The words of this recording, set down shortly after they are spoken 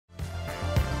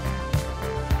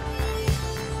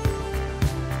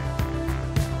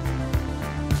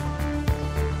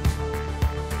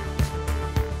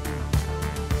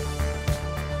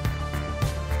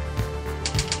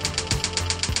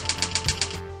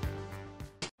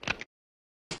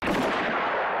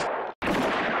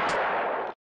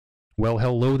Well,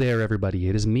 hello there, everybody.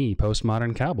 It is me,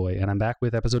 Postmodern Cowboy, and I'm back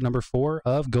with episode number 4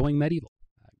 of Going Medieval.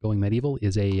 Going Medieval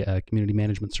is a community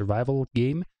management survival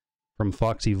game from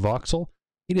Foxy Voxel.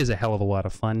 It is a hell of a lot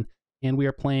of fun, and we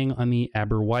are playing on the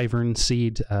Aberwyvern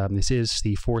seed. This is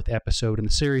the 4th episode in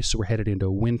the series, so we're headed into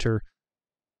winter,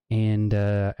 and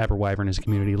Aberwyvern is a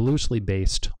community loosely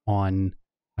based on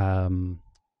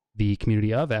the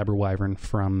community of Aberwyvern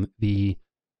from the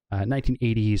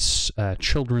 1980s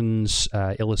children's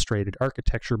illustrated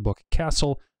architecture book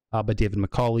Castle by David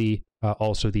Macaulay,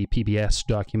 also the PBS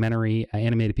documentary,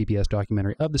 animated PBS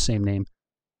documentary of the same name.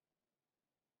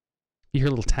 You hear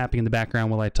a little tapping in the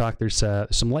background while I talk. There's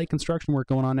some light construction work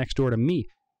going on next door to me.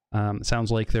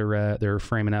 Sounds like they're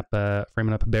framing up a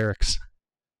barracks.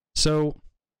 So,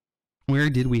 where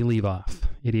did we leave off?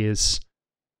 It is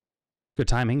good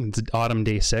timing. It's autumn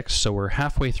day 6, so we're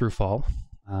halfway through fall.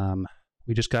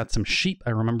 We just got some sheep.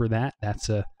 I remember that. That's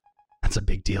a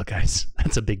big deal, guys.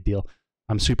 That's a big deal.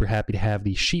 I'm super happy to have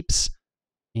these sheeps,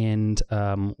 and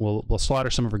we'll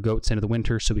slaughter some of our goats into the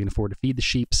winter so we can afford to feed the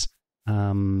sheeps. We're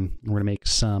gonna make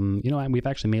some. We've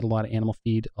actually made a lot of animal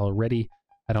feed already.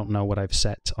 I don't know what I've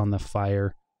set on the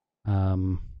fire.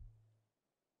 Yeah,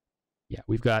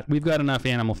 we've got enough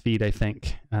animal feed, I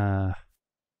think. We'll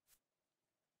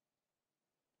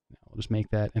just make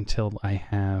that until I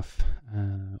have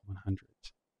 100.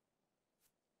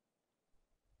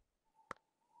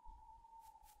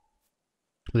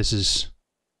 This is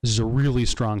a really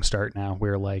strong start now.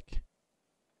 We're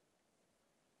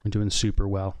doing super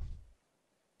well.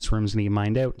 This room's gonna get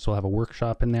mined out, so I'll have a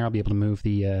workshop in there. I'll be able to move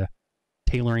the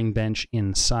tailoring bench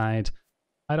inside.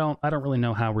 I don't really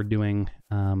know how we're doing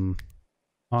on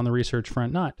the research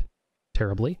front. Not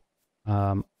terribly.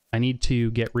 I need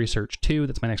to get research 2.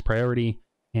 That's my next priority,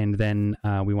 and then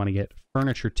we want to get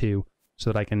furniture 2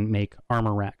 so that I can make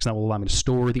armor racks. That will allow me to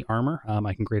store the armor.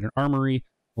 I can create an armory.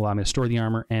 Allow me to store the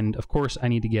armor, and of course I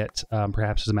need to get,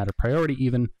 perhaps as a matter of priority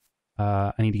even,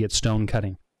 I need to get stone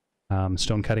cutting.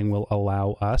 Stone cutting will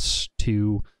allow us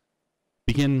to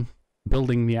begin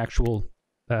building the actual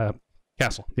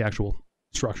castle, the actual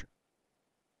structure.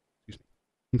 Excuse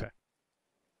me. Okay.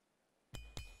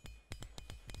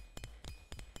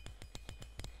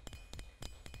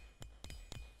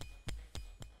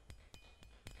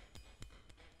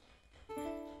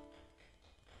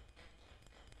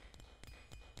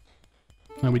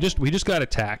 And we just got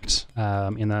attacked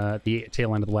in the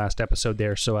tail end of the last episode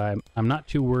there, so I'm not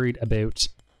too worried about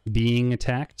being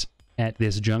attacked at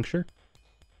this juncture.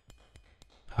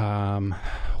 We'll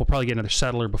probably get another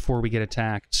settler before we get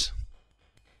attacked.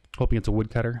 Hoping it's a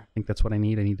woodcutter. I think that's what I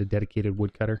need. I need a dedicated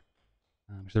woodcutter.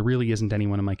 There really isn't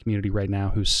anyone in my community right now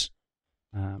who's,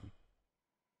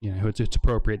 it's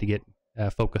appropriate to get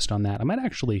focused on that. I might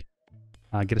actually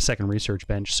get a second research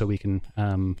bench so we can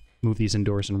move these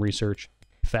indoors and research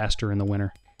faster in the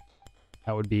winter.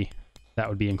 That would be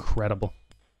incredible.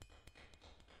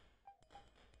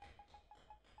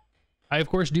 I of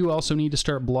course do also need to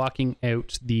start blocking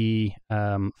out the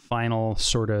final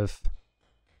structure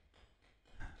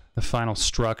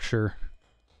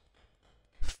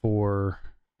for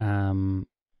like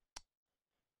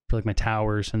my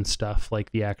towers and stuff,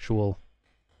 like the actual.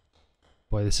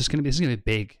 Boy, this is gonna be a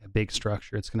big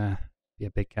structure. It's gonna be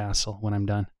a big castle when I'm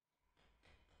done.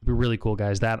 It'll be really cool,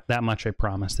 guys. That much I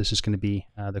promise. This is gonna be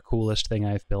the coolest thing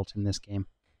I've built in this game.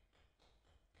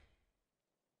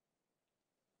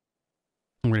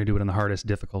 I'm gonna do it on the hardest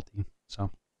difficulty.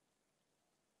 So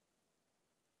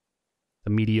the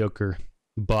mediocre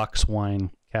box wine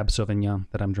Cab Sauvignon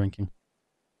that I'm drinking.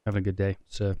 Having a good day.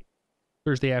 It's a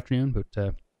Thursday afternoon, but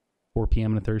 4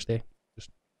 p.m. on a Thursday.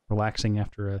 Relaxing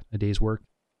after a day's work.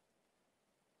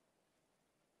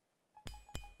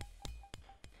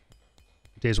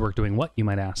 Day's work doing what, you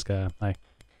might ask? I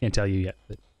can't tell you yet,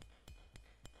 but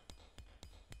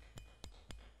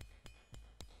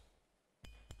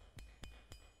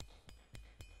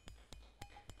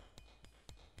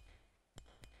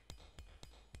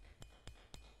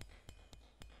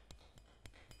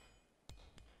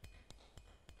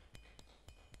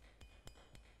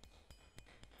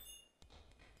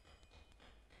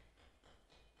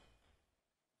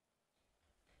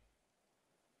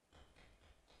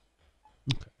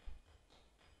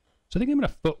so I think I'm going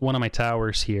to put one of my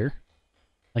towers here.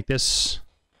 Like this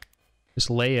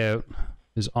layout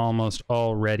is almost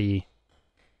already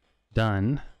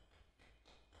done.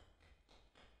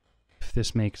 If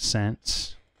this makes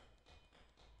sense.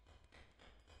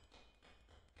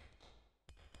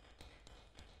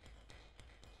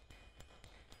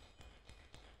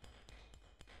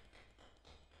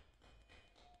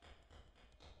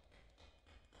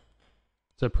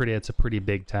 It's a pretty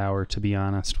big tower, to be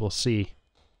honest. We'll see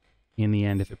in the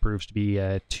end if it proves to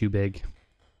be too big.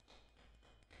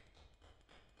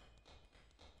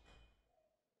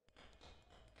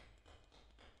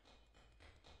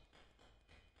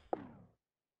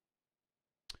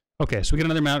 Okay, so we get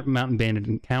another mountain bandit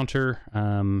encounter.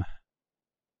 It's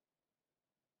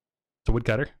a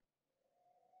woodcutter.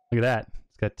 Look at that.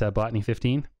 It's got botany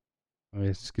 15.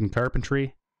 It's in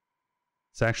carpentry.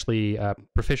 It's actually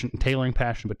proficient in tailoring,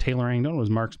 passion, but tailoring, don't know what his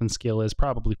marksman skill is.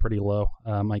 Probably pretty low.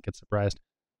 Might get surprised.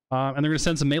 And they're going to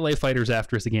send some melee fighters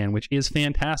after us again, which is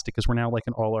fantastic because we're now like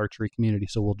an all archery community.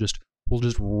 So we'll just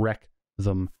wreck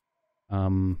them.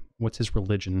 What's his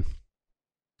religion?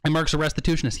 And Mark's a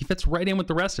restitutionist. He fits right in with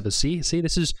the rest of us. See,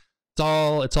 this is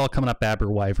it's all coming up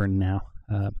Aberwyvern now.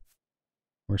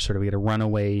 We're sort of get a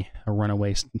runaway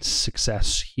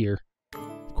success here.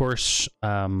 Of course,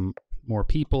 more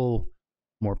people,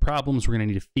 more problems. We're going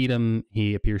to need to feed him.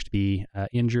 He appears to be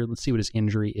injured. Let's see what his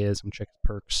injury is. I'm going to check his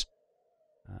perks.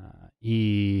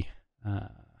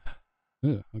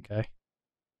 Okay.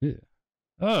 Ooh.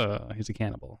 Oh, he's a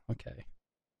cannibal. Okay.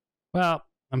 Well,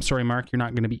 I'm sorry, Mark. You're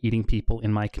not going to be eating people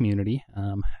in my community.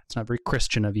 It's not very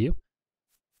Christian of you.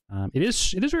 It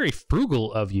is very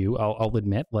frugal of you. I'll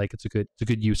admit. Like it's a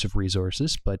good use of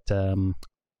resources. But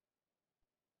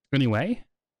anyway,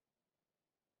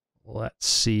 let's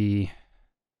see.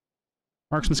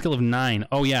 Marksman skill of 9.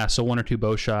 Oh yeah, so 1 or 2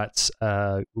 bow shots.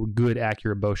 Good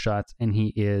accurate bow shots, and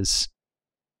he is.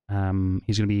 He's going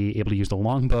to be able to use the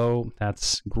longbow.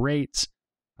 That's great.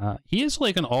 He is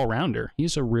like an all-rounder.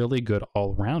 He's a really good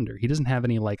all-rounder. He doesn't have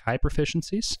any like high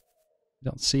proficiencies.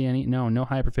 Don't see any. No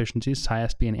high proficiencies. His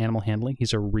highest being animal handling.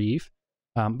 He's a reeve.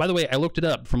 By the way, I looked it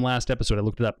up from last episode. I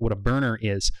looked it up what a burner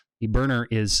is. A burner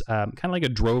is kind of like a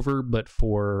drover, but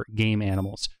for game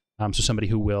animals. So somebody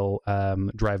who will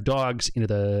drive dogs into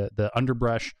the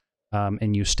underbrush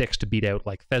and use sticks to beat out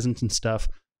like pheasants and stuff.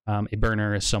 A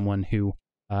burner is someone who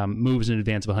moves in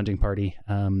advance of a hunting party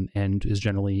and is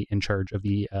generally in charge of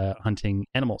the hunting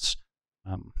animals.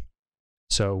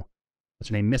 So what's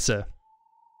her name? Missa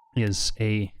is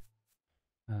a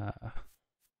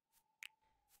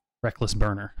reckless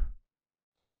burner.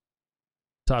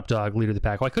 Top dog, leader of the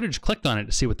pack. Well, I could have just clicked on it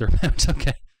to see what they're about.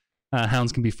 Okay.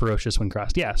 Hounds can be ferocious when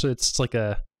crossed. Yeah, so it's like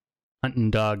a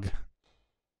hunting dog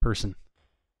person.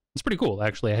 It's pretty cool,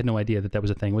 actually. I had no idea that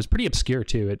was a thing. It was pretty obscure,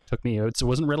 too. It took me... It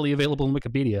wasn't readily available in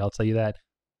Wikipedia, I'll tell you that.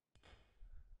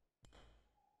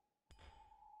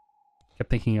 Kept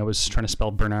thinking I was trying to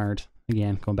spell Bernard.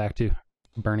 Again, going back to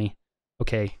Bernie.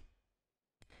 Okay.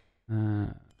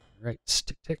 Right,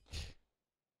 tick, tick.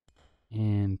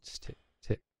 And tick,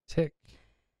 tick, tick.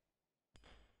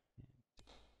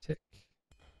 Tick.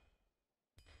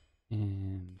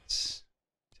 And tick,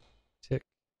 tick.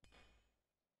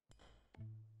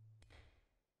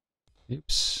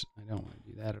 Oops, I don't want to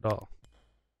do that at all.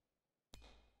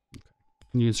 Okay.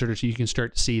 You can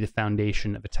start to see the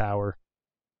foundation of a tower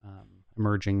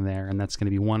emerging there, and that's going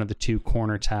to be one of the 2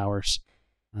 corner towers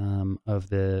of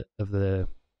the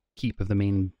keep of the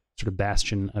main sort of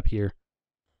bastion up here.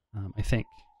 I think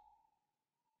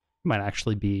it might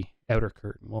actually be outer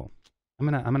curtain. Well, I'm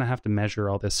gonna have to measure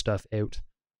all this stuff out.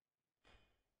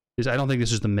 I don't think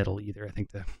this is the middle either. I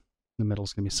think the middle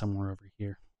is gonna be somewhere over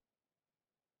here.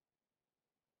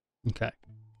 Okay.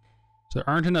 So there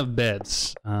aren't enough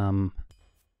beds.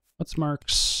 What's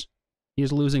Mark's? He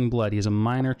is losing blood. He has a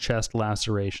minor chest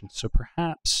laceration. So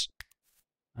perhaps...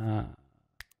 okay.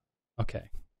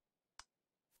 Let's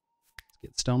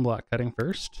get stone block cutting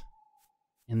first.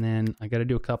 And then I got to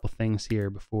do a couple things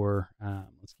here before...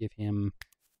 let's give him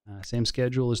same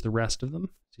schedule as the rest of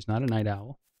them. He's not a night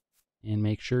owl. And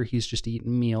make sure he's just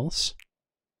eating meals.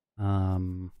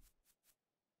 And,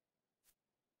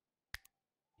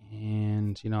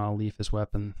 you know, I'll leave his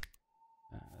weapon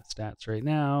stats right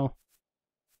now.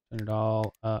 Turn it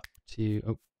all up to,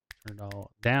 turn it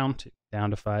all down to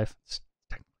 5. It's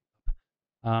technically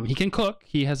up. He can cook.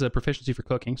 He has a proficiency for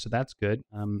cooking, so that's good.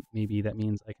 Maybe that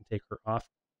means I can take her off.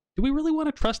 Do we really want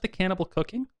to trust the cannibal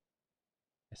cooking?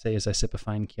 I say as I sip a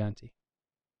fine Chianti.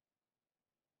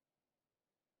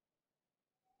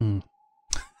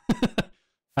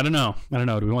 I don't know.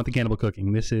 Do we want the cannibal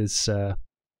cooking? This is a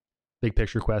big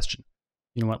picture question.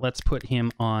 You know what? Let's put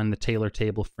him on the tailor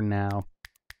table for now,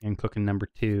 and cooking number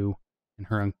 2, and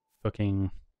her on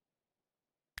cooking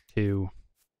 2,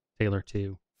 tailor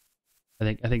 2.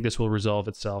 I think this will resolve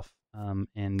itself,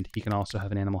 and he can also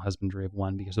have an animal husbandry of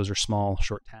 1 because those are small,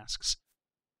 short tasks.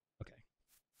 Okay.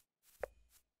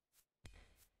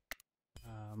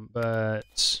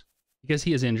 But because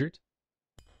he is injured,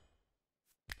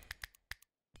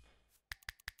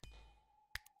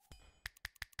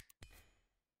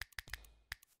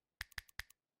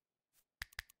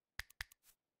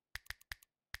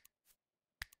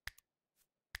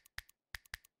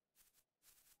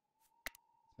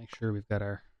 Make sure we've got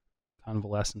our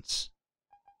convalescence.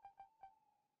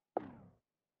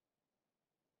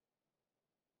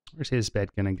 Where's his bed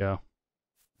gonna go?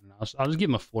 I don't know, I'll just give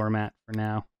him a floor mat for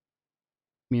now.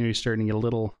 Community's starting to get a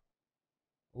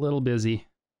little busy.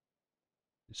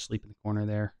 Just sleep in the corner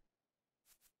there.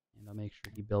 And I'll make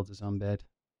sure he builds his own bed.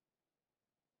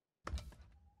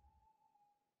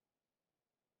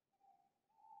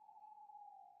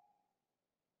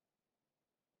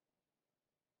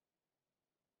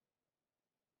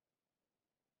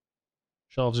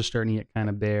 Shelves are starting to get kind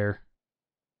of bare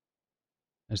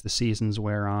as the seasons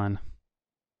wear on.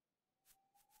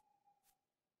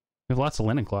 We have lots of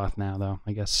linen cloth now, though.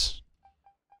 I guess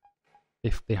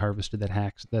if they harvested that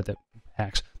the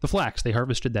flax. They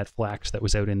harvested that flax that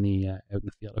was out in the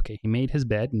field. Okay, he made his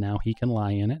bed. Now he can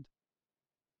lie in it.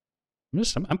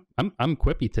 I'm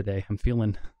quippy today. I'm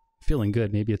feeling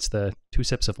good. Maybe it's the 2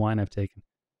 sips of wine I've taken.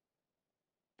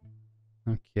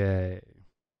 Okay,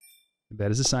 the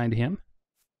bed is assigned to him.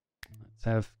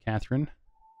 Let's have Catherine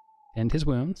tend his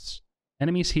wounds.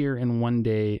 Enemies here in 1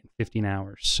 day, 15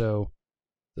 hours. So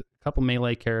a couple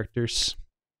melee characters.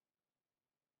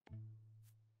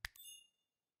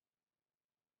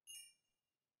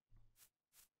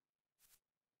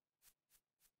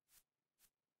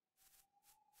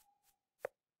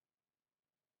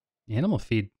 The animal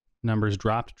feed numbers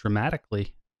dropped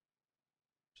dramatically.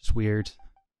 Which is weird.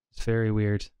 It's very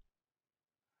weird.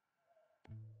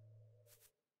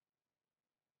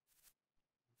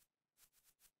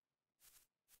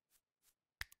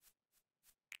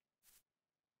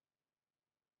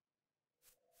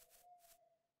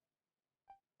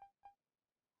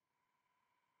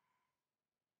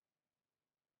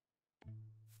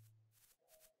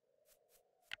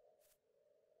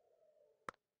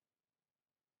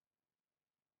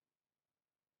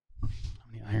 How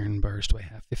many iron bars do I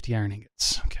have? 50 iron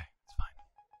ingots. Okay, that's fine.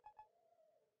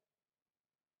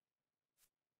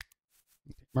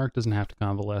 Okay, Mark doesn't have to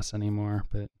convalesce anymore,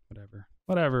 but whatever.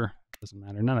 Whatever. Doesn't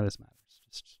matter. None of this matters.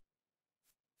 Just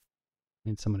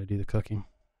need someone to do the cooking.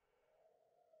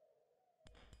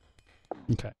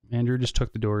 Okay, Andrew just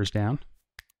took the doors down.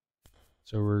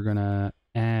 So we're gonna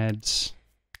add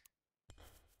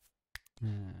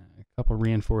a couple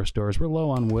reinforced doors. We're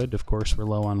low on wood, of course. We're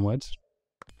low on wood.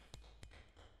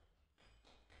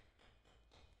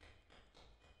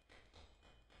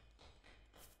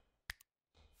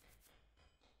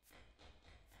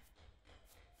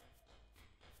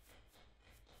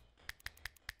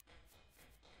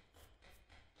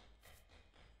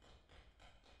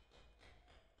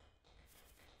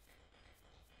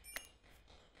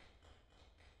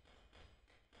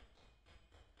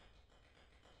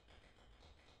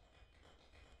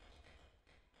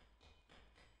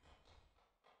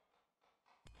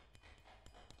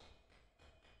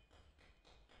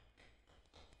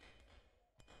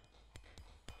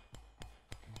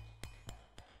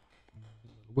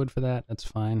 Wood for that, that's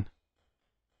fine.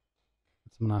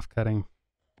 Get someone off cutting.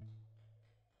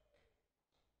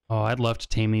 Oh, I'd love to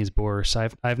tame these boars.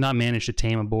 I've not managed to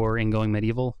tame a boar in Going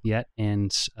Medieval yet,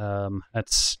 and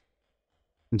it's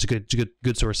a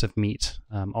good source of meat.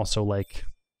 Also, like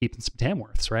keeping some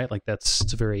tamworths, right? Like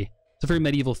it's a very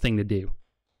medieval thing to do.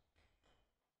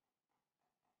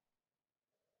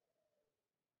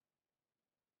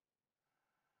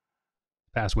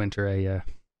 Past winter, I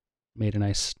made a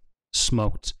nice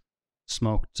smoked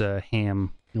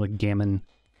ham, like gammon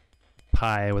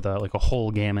pie with a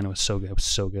whole gammon. It was so good. It was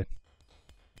so good.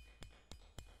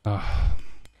 That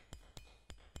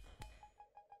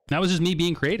was just me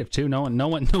being creative too. No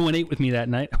one ate with me that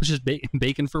night. I was just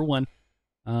baking for one.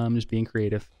 Just being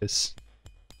creative.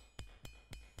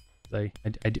 I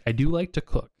do like to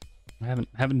cook. I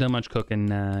haven't done much cooking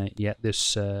yet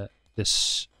this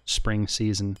spring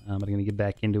season. But I'm gonna get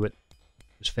back into it.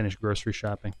 Just finish grocery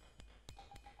shopping.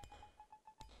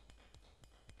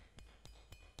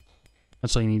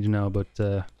 That's all you need to know about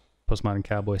Postmodern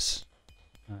Cowboys'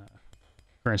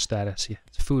 current status. Yeah,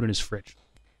 it's food in his fridge.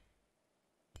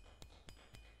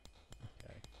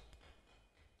 Okay.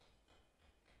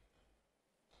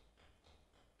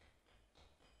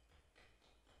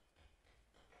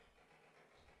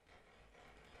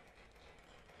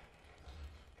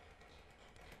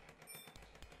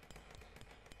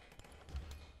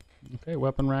 Okay,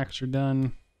 weapon racks are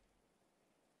done.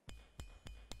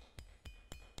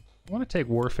 I want to take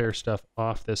warfare stuff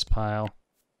off this pile.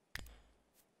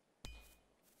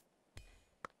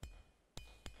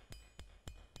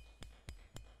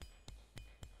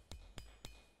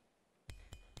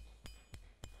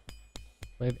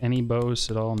 Do I have any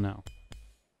bows at all? No.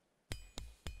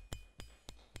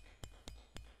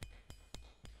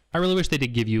 I really wish they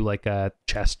did give you like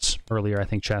chests earlier. I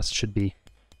think chests should be,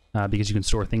 because you can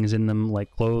store things in them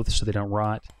like clothes so they don't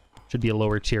rot. Should be a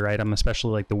lower tier item,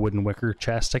 especially like the wooden wicker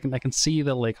chests. I can see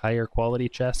the like higher quality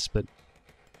chests, but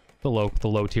the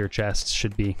low tier chests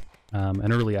should be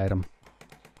an early item.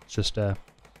 It's just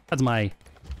that's my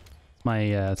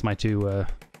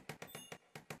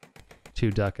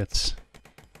two ducats,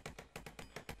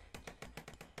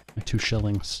 my 2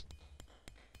 shillings.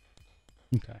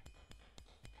 Okay.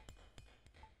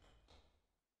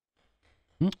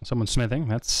 Someone's smithing.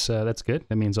 That's good.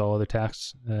 That means all other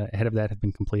tasks ahead of that have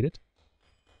been completed.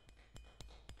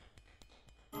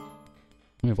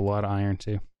 We have a lot of iron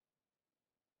too.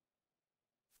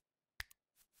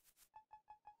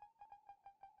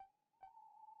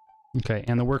 Okay,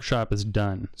 and the workshop is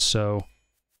done. So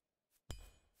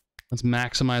let's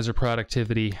maximize our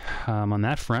productivity on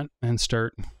that front and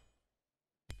start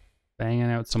banging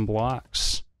out some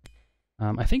blocks.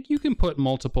 I think you can put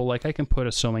multiple, like I can put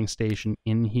a sewing station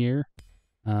in here,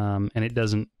 and it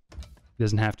doesn't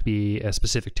have to be a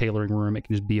specific tailoring room. It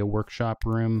can just be a workshop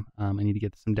room. I need to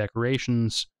get some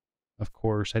decorations, of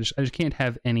course. I just can't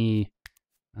have any,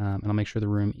 and I'll make sure the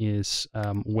room is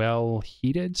well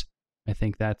heated. I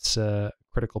think that's a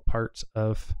critical part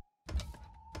of.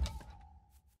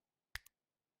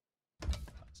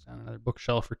 Down another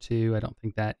bookshelf or 2. I don't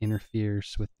think that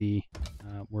interferes with the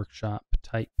workshop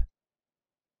type.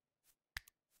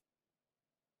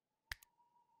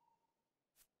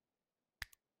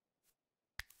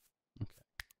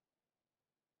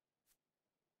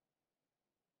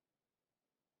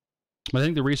 I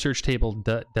think the research table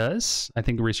does. I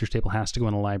think the research table has to go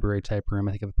in a library type room.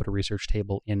 I think if I put a research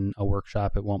table in a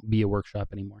workshop, it won't be a workshop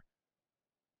anymore.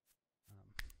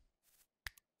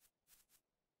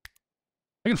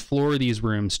 I can floor these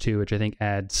rooms too, which I think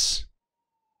adds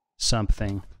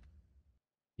something.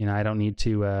 You know, I don't need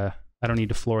to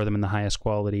floor them in the highest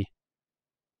quality.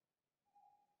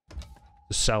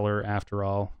 The cellar, after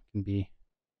all, can be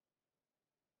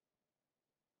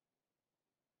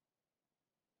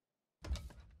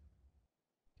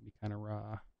kind of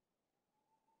raw.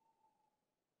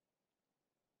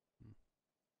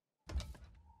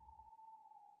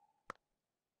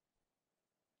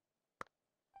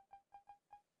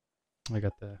 I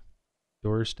got the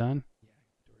doors done. Yeah,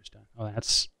 doors done. Oh,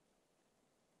 that's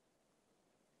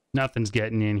nothing's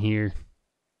getting in here.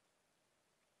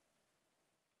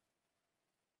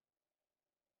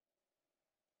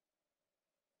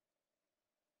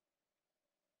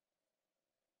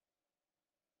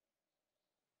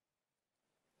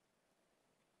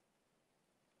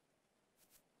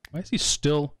 Why is he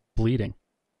still bleeding?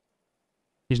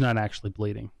 He's not actually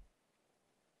bleeding.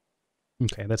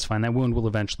 Okay, that's fine. That wound will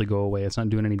eventually go away. It's not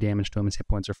doing any damage to him. His hit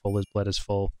points are full. His blood is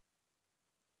full.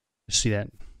 You see that?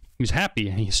 He's happy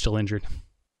and he's still injured.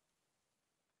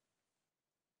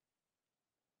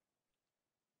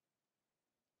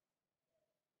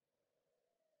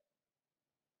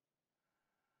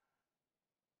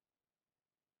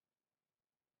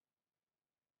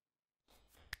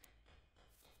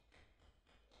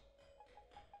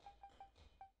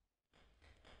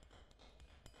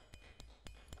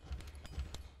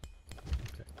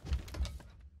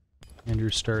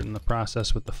 Andrew's starting the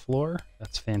process with the floor.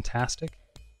 That's fantastic.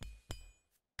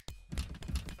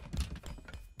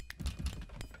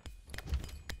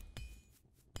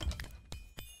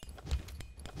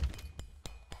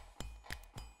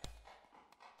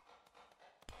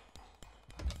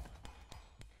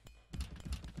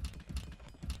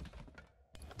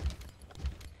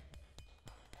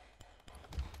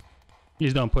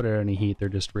 These don't put out any heat. They're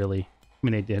just really, I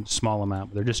mean, they did a small amount,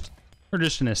 but they're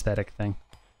just an aesthetic thing.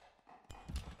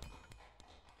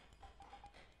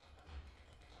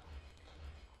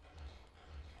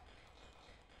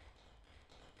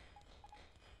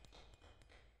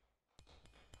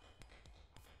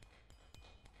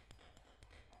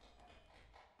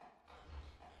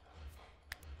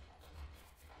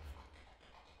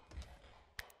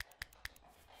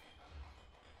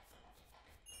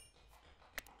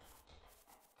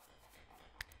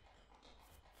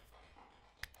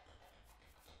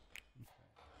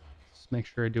 Make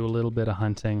sure I do a little bit of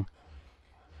hunting.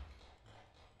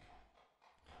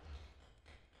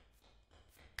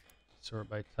 Sort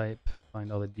by type, find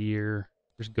all the deer.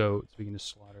 There's goats, we can just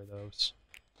slaughter those.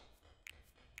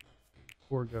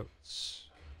 4 goats.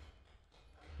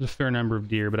 There's a fair number of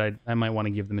deer, but I might want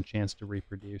to give them a chance to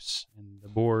reproduce. And the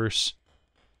boars,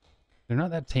 they're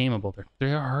not that tameable.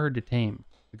 They're hard to tame.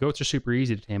 The goats are super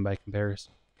easy to tame by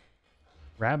comparison.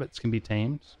 Rabbits can be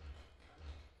tamed.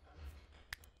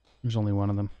 There's only one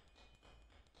of them.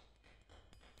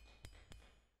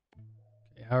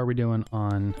 Okay, how are we doing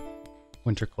on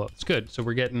winter clothes? Good. So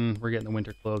we're getting the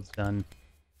winter clothes done.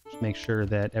 Just make sure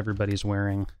that everybody's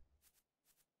wearing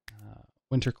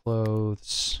winter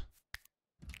clothes.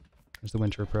 There's the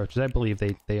winter approaches. I believe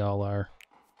they all are.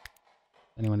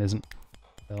 If anyone isn't,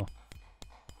 they'll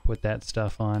put that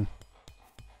stuff on.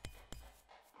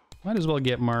 Might as well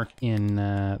get Mark in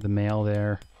the mail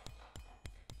there.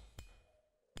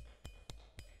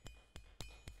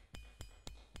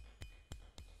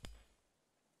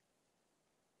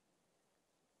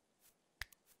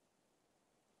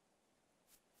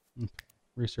 Okay.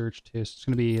 Research too. So it's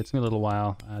gonna be a little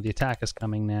while. The attack is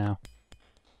coming now.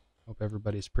 Hope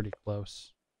everybody's pretty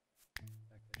close. In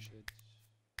fact, I should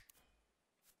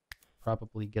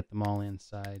probably get them all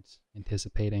inside,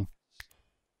 anticipating.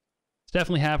 It's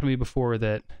definitely happened to me before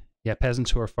that, yeah,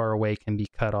 peasants who are far away can be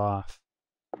cut off.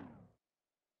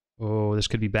 Oh, this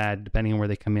could be bad. Depending on where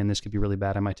they come in, this could be really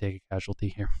bad. I might take a casualty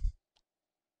here.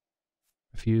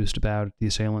 Refused to bow to the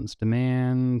assailant's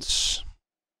demands.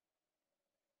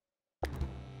 Okay,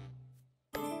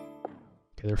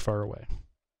 they're far away.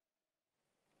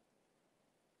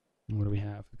 And what do we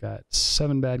have? We've got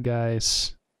 7 bad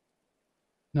guys.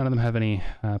 None of them have any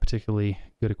particularly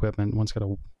good equipment. One's got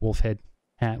a wolf head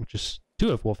hat, which is 2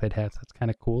 have wolf head hats. That's kind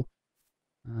of cool.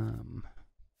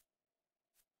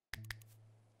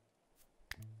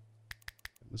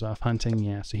 Was off hunting.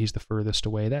 Yeah, so he's the furthest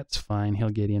away. That's fine. He'll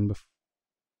get in before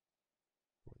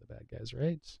the bad guys,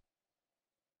 right?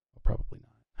 Well, probably not.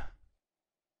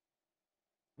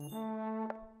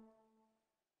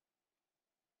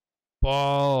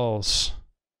 Balls.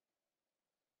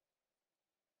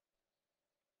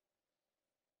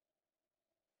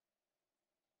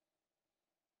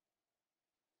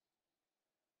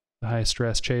 The high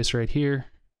stress chase right here.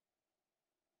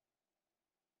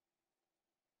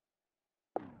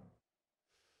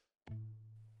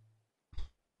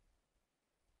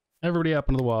 Everybody up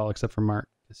into the wall except for Mark,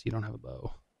 because you don't have a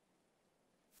bow.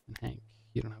 And Hank,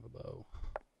 you don't have a bow.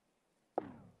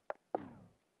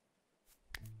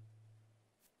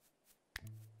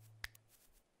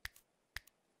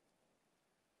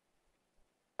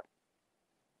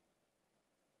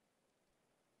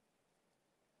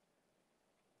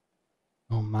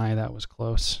 Oh my, that was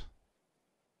close.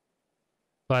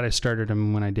 Glad I started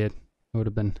him when I did. It would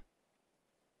have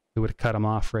cut him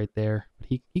off right there. But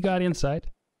he got inside.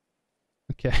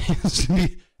 Okay, this is gonna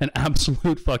be an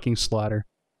absolute fucking slaughter.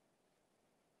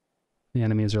 The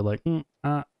enemies are like,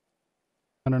 I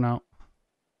don't know.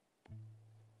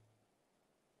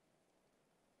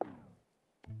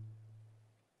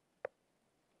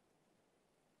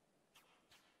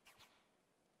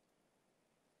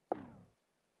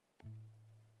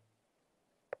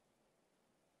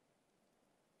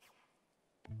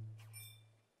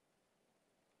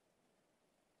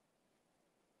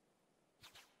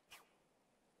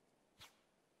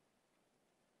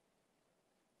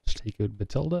 Take out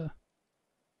Batilda.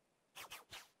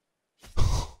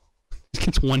 Just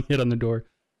gets 1 hit on the door.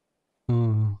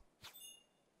 Oh.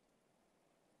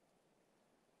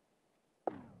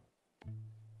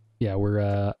 Yeah,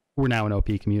 we're now an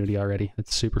OP community already.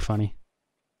 That's super funny.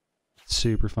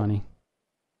 Super funny.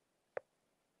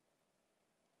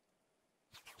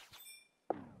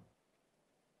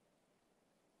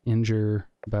 Injure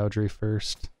Bowdry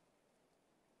first.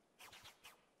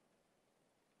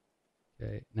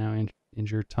 Okay, now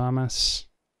injure Thomas.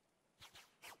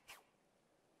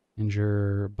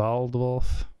 Injure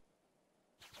Baldwolf.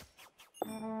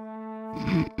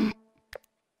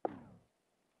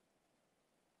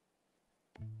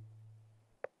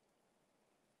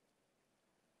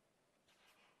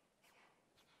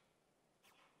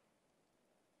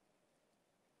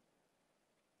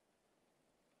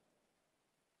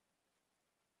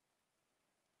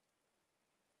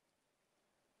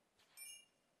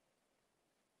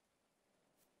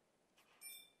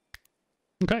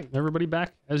 Okay, everybody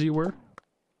back as you were.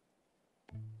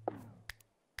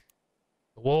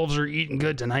 The wolves are eating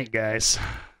good tonight, guys.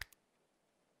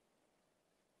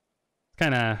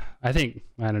 Kind of, I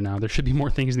don't know, there should be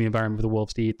more things in the environment for the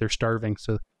wolves to eat. They're starving,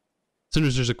 so as soon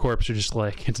as there's a corpse, you're just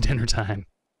like, it's dinner time.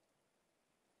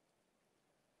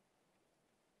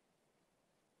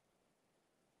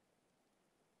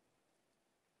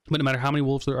 But no matter how many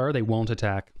wolves there are, they won't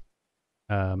attack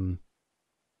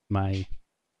my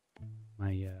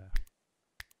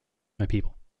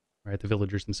people, right? The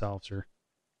villagers themselves are,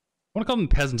 I want to call them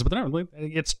peasants, but they're not really.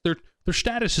 It's their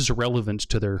status is irrelevant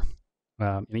to their.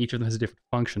 And each of them has a different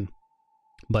function,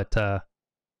 but they're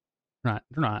not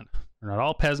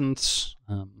all peasants.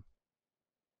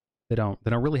 They don't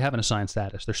really have an assigned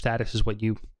status. Their status is what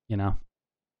you know.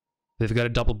 If they've got a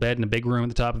double bed in a big room at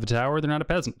the top of a tower, they're not a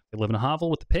peasant. If they live in a hovel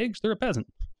with the pigs, they're a peasant.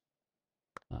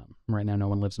 Right now, no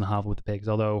one lives in a hovel with the pigs,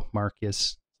 although Mark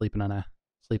is sleeping on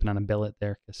a billet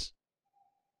there because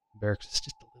the barracks is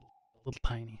just a little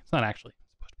tiny. It's not actually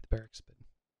supposed to be the barracks, but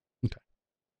okay.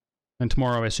 And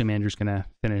tomorrow, I assume Andrew's gonna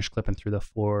finish clipping through the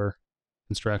floor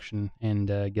construction and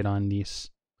get on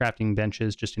these crafting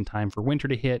benches just in time for winter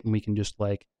to hit, and we can just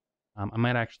like, I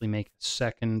might actually make a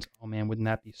second. Oh man, wouldn't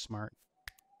that be smart?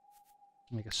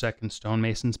 Make a second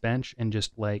stonemason's bench and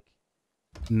just like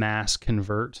mass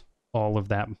convert all of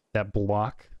that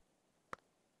block.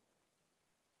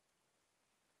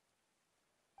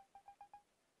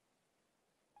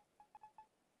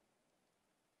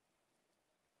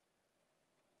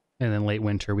 And then late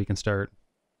winter we can start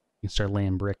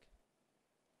laying brick.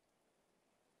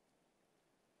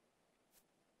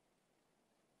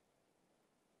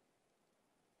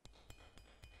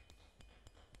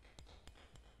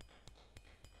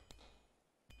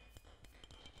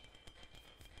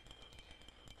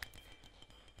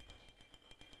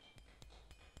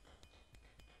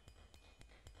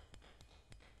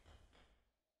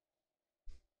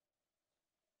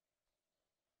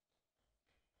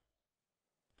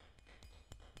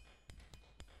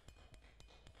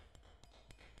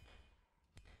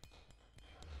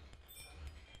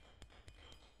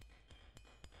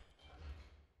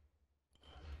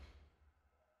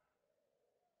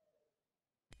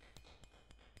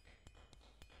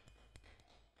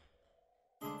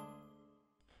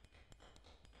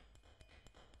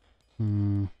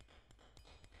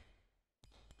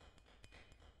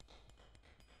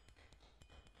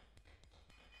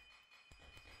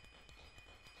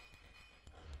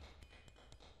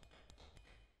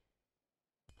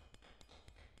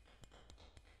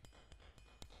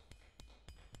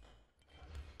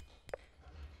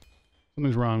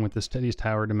 Something's wrong with these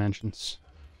tower dimensions.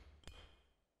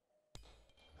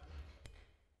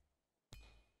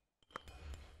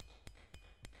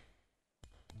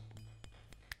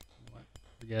 What?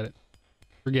 Forget it.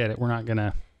 Forget it. We're not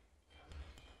gonna...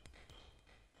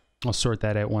 I'll sort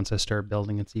that out once I start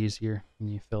building. It's easier when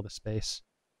you fill the space.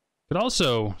 Could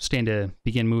also stand to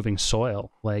begin moving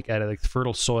soil. Like out of like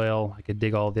fertile soil, I could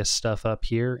dig all this stuff up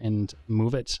here and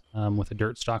move it with a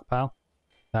dirt stockpile.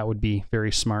 That would be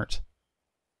very smart.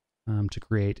 To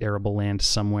create arable land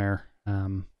somewhere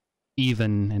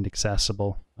even and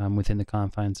accessible within the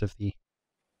confines of the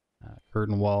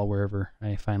curtain wall, wherever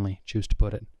I finally choose to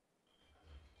put it.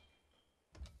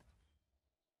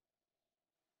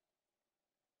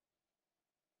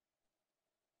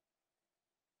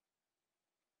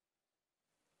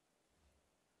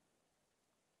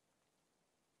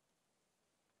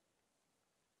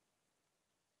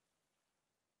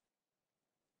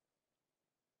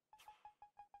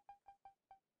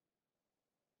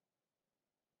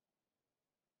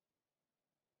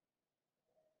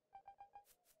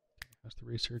 How's the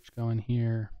research going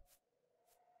here?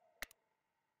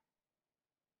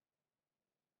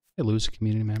 They lose a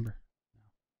community member.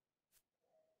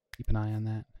 Keep an eye on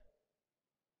that.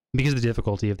 Because of the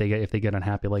difficulty, if they get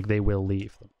unhappy, like they will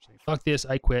leave. They'll say, fuck this,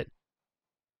 I quit.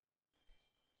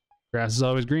 Grass is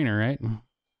always greener, right?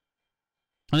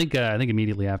 I think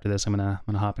immediately after this, I'm gonna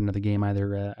hop into the game,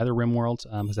 either RimWorld,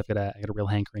 because I got a real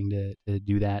hankering to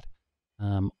do that,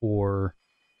 or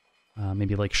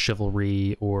maybe like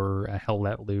Chivalry or Hell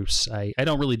Let Loose. I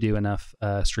don't really do enough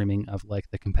streaming of like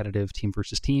the competitive team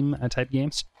versus team type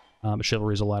games. But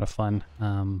Chivalry is a lot of fun.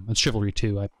 It's Chivalry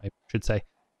 2, I should say.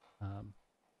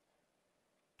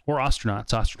 Or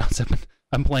Astronauts.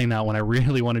 I'm playing that one. I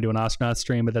really want to do an Astronaut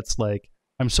stream, but that's like,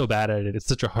 I'm so bad at it. It's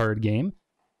such a hard game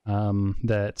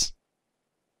that,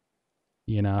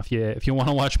 you know, if you want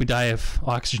to watch me die of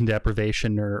oxygen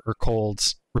deprivation or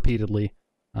colds repeatedly,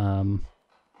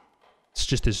 it's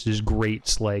just this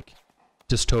great, like,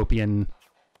 dystopian...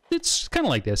 It's kind of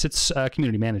like this. It's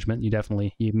community management.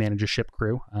 You manage a ship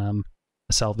crew, a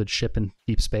salvage ship in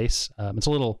deep space. It's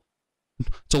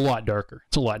a lot darker.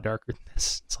 It's a lot darker than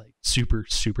this. It's like super,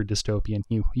 super dystopian.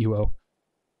 You owe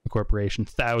the corporation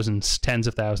thousands, tens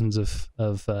of thousands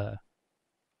of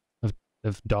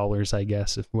dollars, I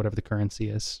guess, if whatever the currency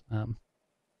is.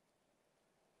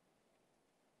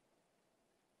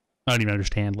 I don't even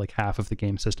understand like half of the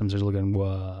game systems. There's looking,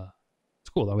 whoa. It's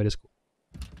cool though. It is cool.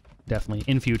 Definitely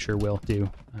in future we'll do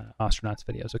Astronauts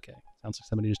videos. Okay, sounds like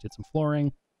somebody just did some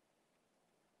flooring.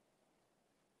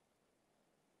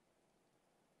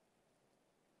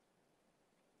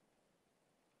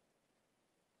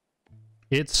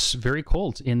 It's very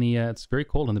cold in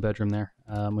the bedroom there,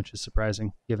 which is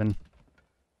surprising given.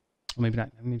 Well, maybe not.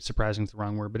 I mean, surprising is the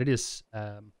wrong word, but it is.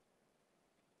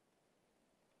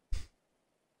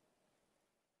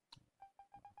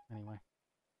 Anyway.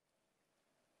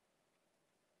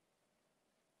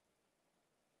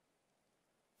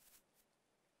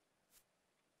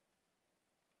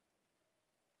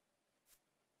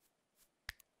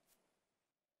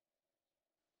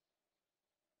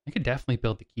 I could definitely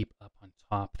build the keep up on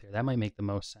top there. That might make the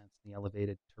most sense, the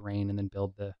elevated terrain, and then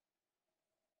build the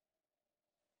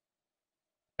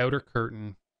outer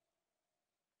curtain.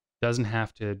 Doesn't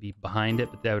have to be behind it,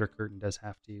 but the outer curtain does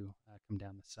have to come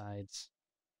down the sides.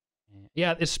 And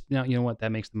yeah, this now you know what,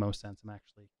 that makes the most sense.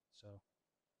 So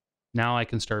now I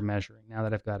can start measuring. Now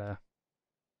that I've got a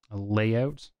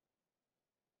layout,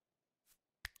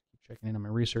 keep checking in on my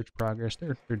research progress.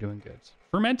 They're doing good.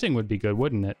 Fermenting would be good,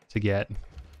 wouldn't it, to get?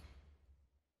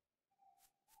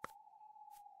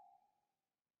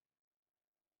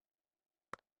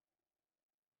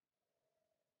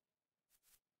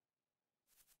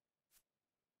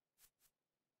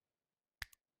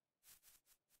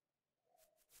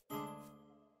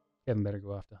 Kevin better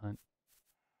go off to hunt.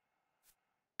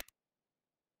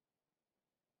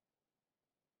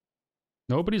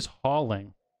 Nobody's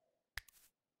hauling.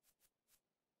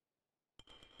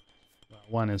 Well,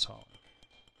 one is hauling.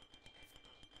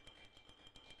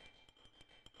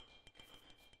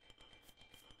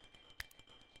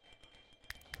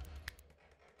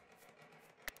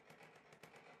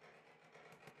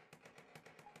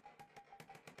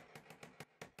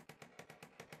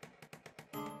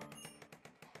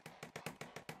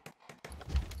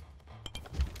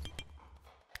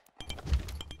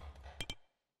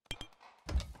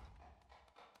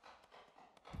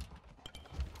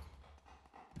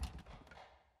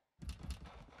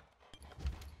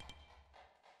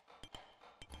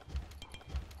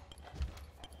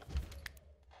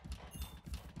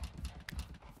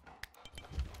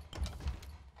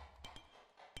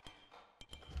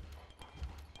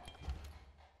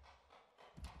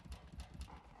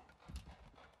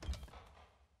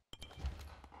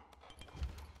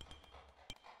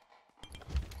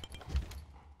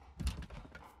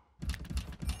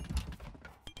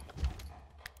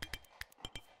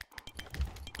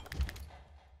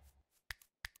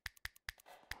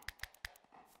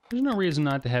 There's no reason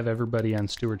not to have everybody on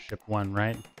stewardship 1,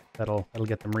 right? That'll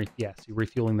get them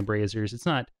refueling the braziers. It's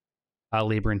not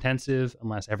labor intensive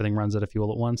unless everything runs out of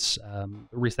fuel at once.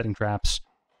 Resetting traps,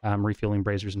 refueling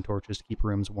braziers and torches to keep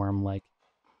rooms warm, like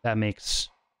that makes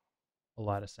a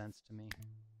lot of sense to me.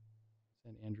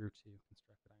 Send Andrew to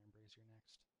construct an iron brazier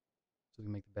next, so we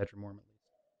can make the bedroom warm at least.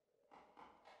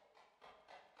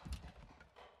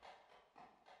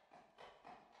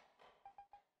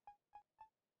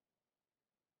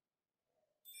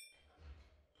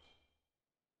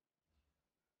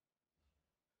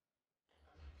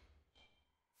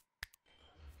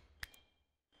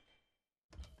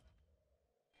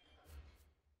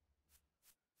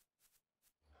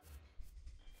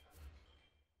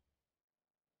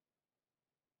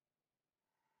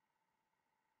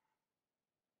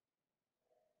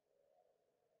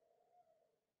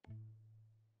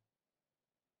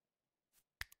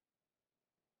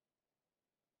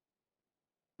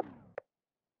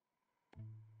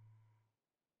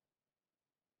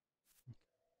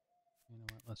 You know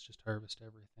what? Let's just harvest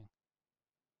everything.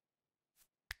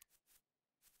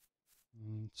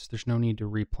 There's no need to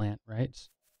replant, right?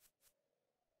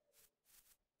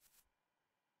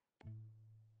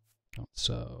 Don't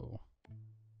sow.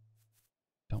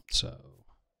 Don't sow.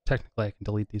 Technically, I can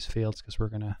delete these fields because we're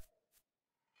gonna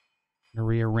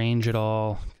rearrange it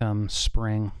all come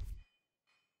spring.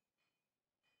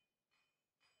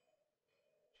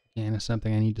 And it's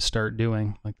something I need to start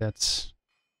doing. Like that's...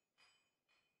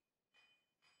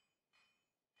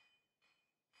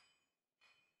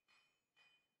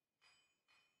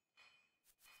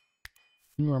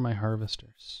 Who are my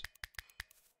harvesters?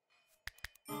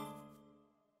 Just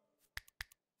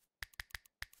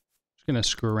gonna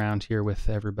screw around here with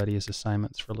everybody's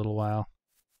assignments for a little while.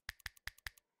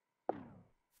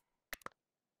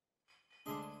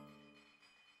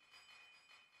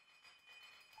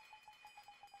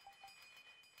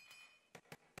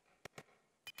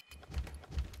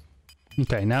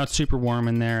 Okay, now it's super warm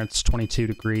in there. It's 22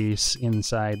 degrees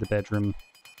inside the bedroom.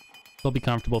 They'll be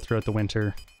comfortable throughout the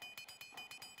winter.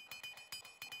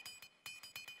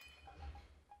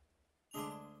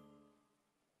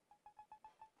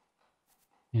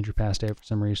 Andrew passed out for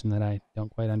some reason that I don't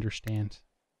quite understand.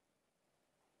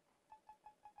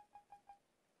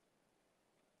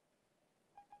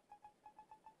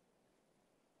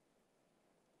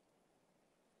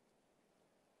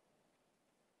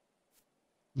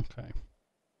 Okay.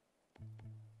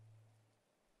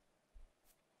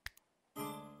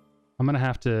 I'm gonna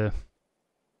have to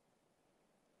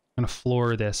I'm gonna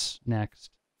floor this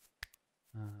next.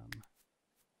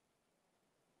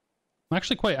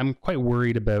 I'm quite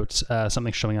worried about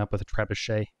something showing up with a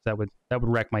trebuchet. That would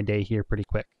wreck my day here pretty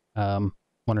quick. 1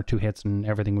 or 2 hits and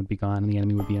everything would be gone and the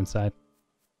enemy would be inside.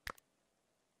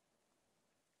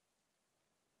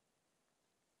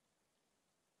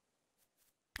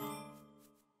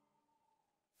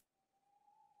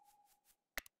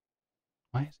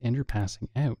 Why is Andrew passing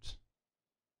out?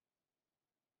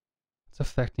 It's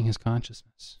affecting his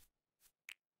consciousness.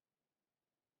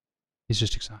 He's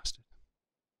just exhausted.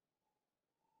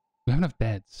 We have enough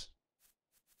beds.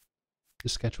 Is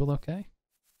his schedule okay?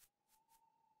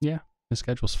 Yeah, his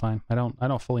schedule's fine. I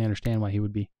don't fully understand why he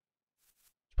would be.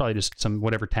 It's probably just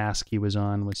whatever task he was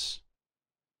on was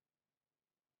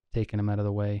taking him out of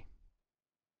the way.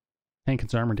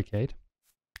 Hankins' armor decayed.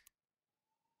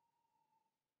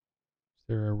 Is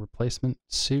there a replacement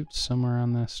suit somewhere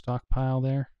on the stockpile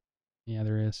there? Yeah,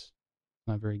 there is.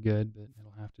 Not very good, but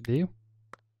it'll have to do.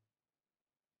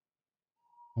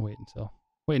 I'll wait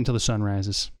until the sun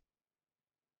rises.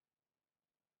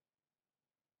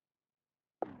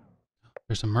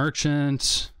 There's a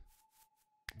merchant.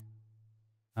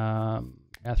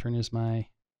 Catherine is my...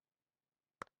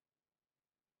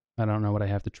 I don't know what I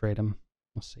have to trade him.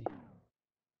 We'll see.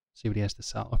 See what he has to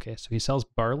sell. Okay, so he sells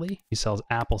barley. He sells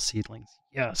apple seedlings.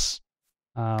 Yes.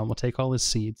 We'll take all his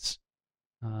seeds.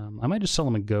 I might just sell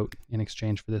him a goat in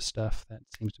exchange for this stuff. That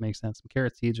seems to make sense. Some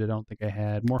carrot seeds I don't think I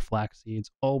had. More flax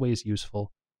seeds. Always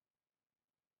useful.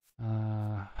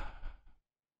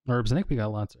 Herbs. I think we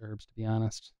got lots of herbs, to be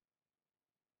honest.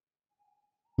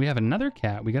 We have another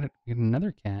cat. We got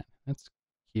another cat. That's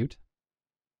cute.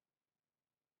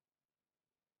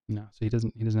 No, so he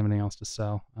doesn't have anything else to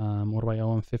sell. What do I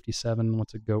owe him? 57.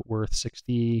 What's a goat worth?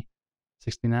 60.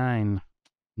 69.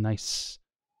 Nice.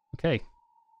 Okay.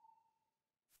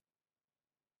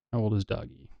 How old is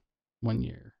Doggy? 1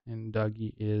 year. And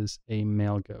Doggy is a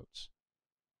male goat.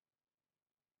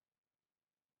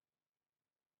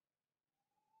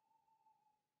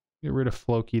 Get rid of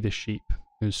Floki the sheep.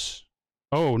 Who's...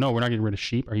 Oh, no, we're not getting rid of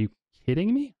sheep. Are you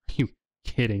kidding me? Are you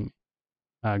kidding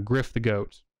me? Griff the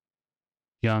goat.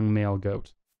 Young male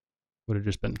goat. Would have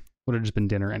just been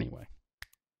dinner anyway.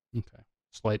 Okay.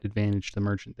 Slight advantage to the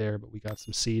merchant there, but we got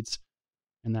some seeds.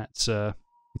 And that's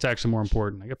it's actually more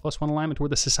important. I get +1 alignment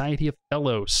toward the Society of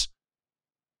Fellows.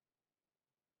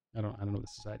 I don't know what the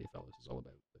Society of Fellows is all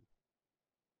about. But...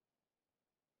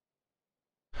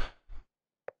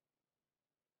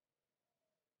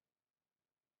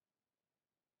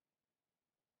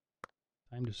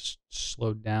 Time to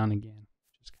slow down again,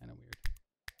 which is kind of weird.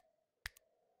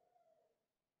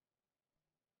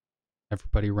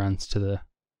 Everybody runs to the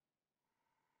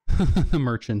the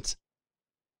merchant.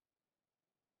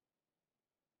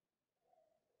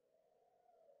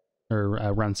 Or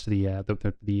runs to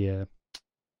the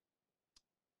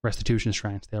restitution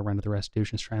shrines. They'll run to the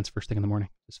restitution shrines first thing in the morning.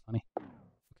 It's funny.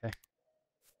 Okay.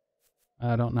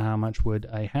 I don't know how much wood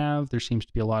I have. There seems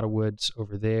to be a lot of woods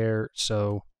over there,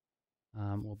 so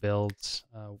we'll build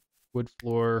wood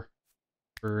floor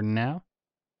for now.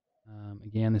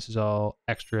 Again, this is all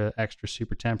extra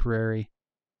super temporary.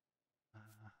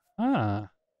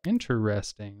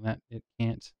 Interesting that it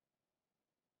can't.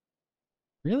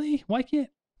 Really? Why can't?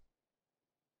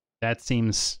 That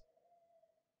seems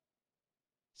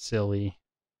silly.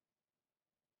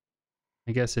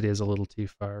 I guess it is a little too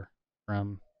far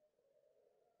from...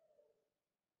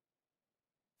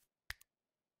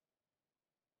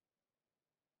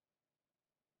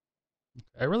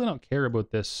 I really don't care about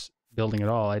this building at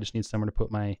all. I just need somewhere to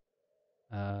put my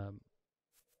my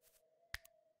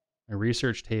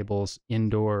research tables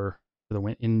indoors for the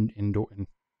winter.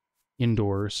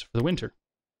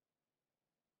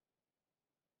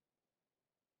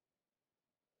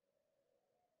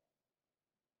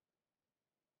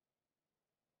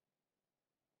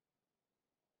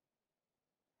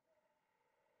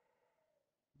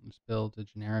 Let's build a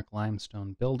generic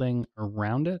limestone building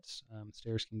around it.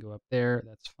 Stairs can go up there.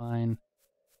 That's fine.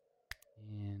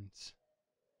 And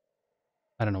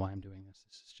I don't know why I'm doing this.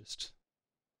 This is just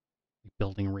like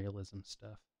building realism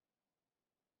stuff.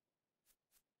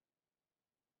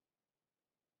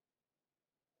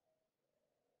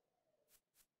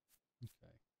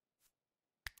 Okay.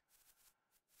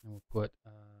 And we'll put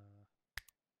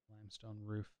limestone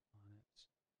roof on it.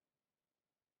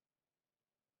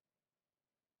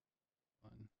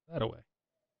 One that away.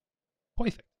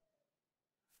 Perfect.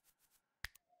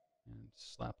 And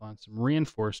slap on some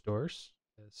reinforced doors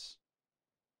because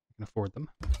I can afford them.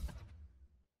 And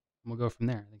we'll go from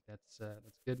there. I think that's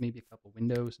good. Maybe a couple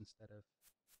windows instead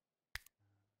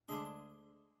of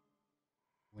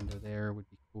window there would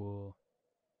be cool.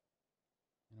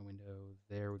 And a window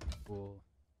there would be cool.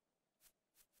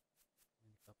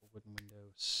 And a couple wooden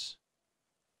windows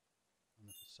on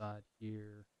the facade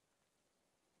here.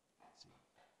 Let's see.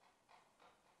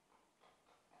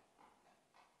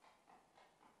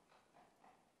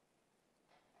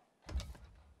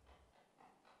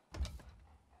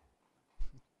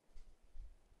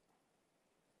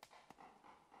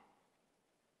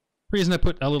 Reason I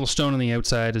put a little stone on the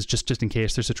outside is just in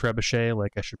case there's a trebuchet.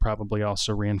 Like, I should probably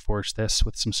also reinforce this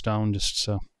with some stone just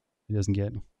so it doesn't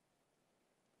get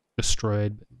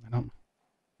destroyed. But I don't,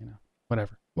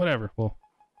 whatever. We'll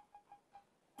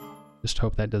just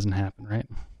hope that doesn't happen, right?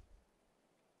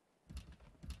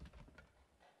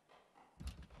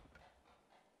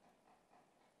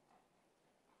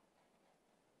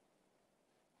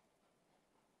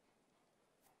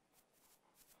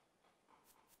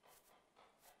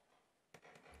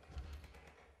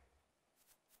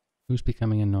 Who's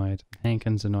becoming annoyed?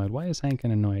 Hankin's annoyed. Why is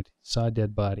Hankin annoyed? He saw a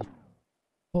dead body.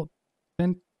 Well,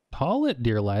 then haul it,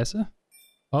 dear Liza.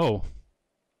 Oh.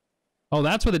 Oh,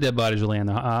 that's where the dead bodies are laying.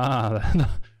 Ah,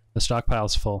 the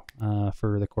stockpile's full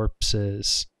for the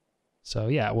corpses. So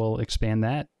yeah, we'll expand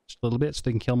that just a little bit so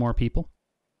they can kill more people.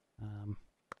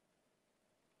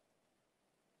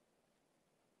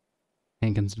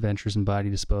 Hankin's Adventures in Body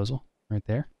Disposal, right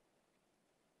there.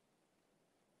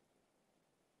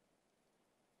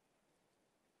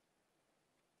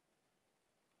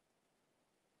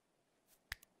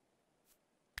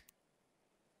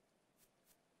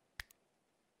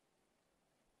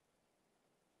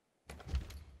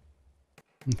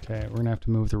 Okay, we're gonna have to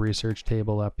move the research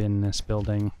table up in this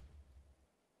building.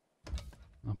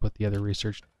 I'll put the other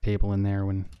research table in there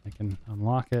when I can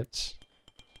unlock it.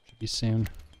 Should be soon.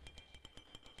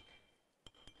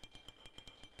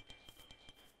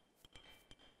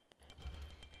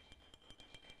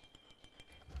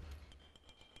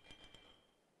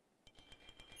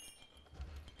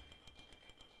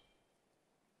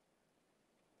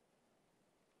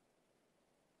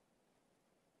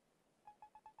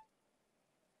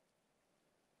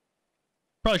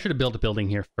 Probably should have built a building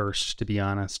here first, to be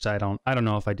honest. I don't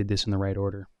know if I did this in the right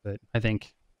order, but I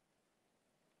think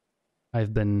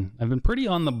I've been pretty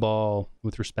on the ball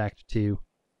with respect to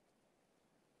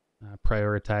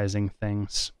prioritizing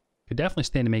things. Could definitely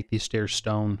stand to make these stairs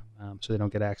stone so they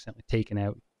don't get accidentally taken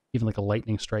out. Even like a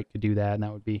lightning strike could do that, and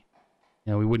that would be,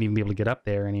 we wouldn't even be able to get up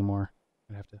there anymore.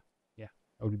 I'd have to, yeah,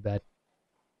 that would be bad.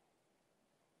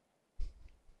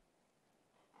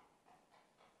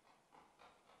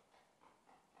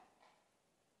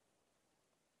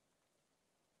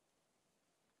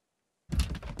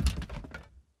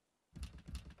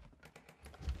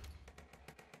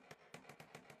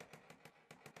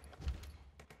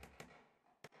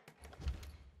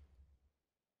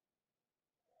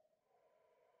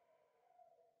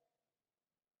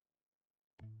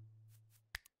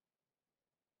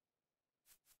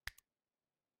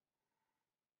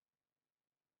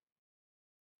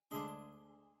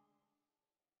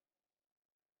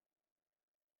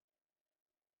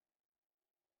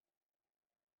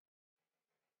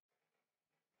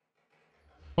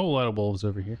 Whole lot of wolves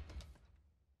over here.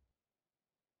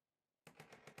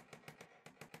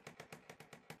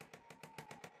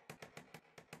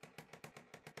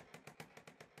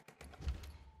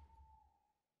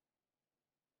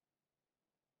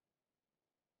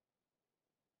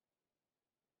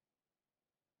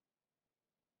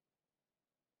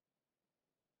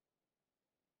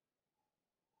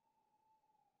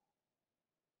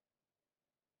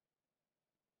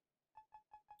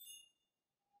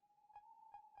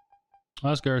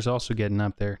 Oscar is also getting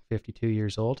up there, 52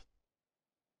 years old.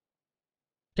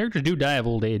 Characters do die of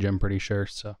old age, I'm pretty sure,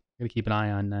 so gotta keep an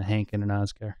eye on Hankin and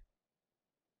Oscar.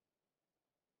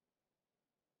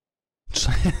 It's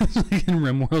like in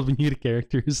RimWorld, when you get a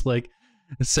character who's like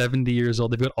 70 years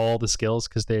old, they've got all the skills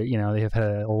because they have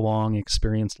had a long,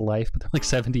 experienced life, but they're like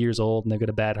 70 years old and they've got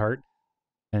a bad heart.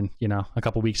 And, a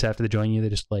couple weeks after they join you, they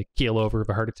just like keel over of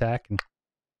a heart attack, and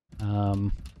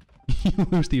you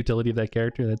lose the utility of that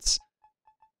character. It's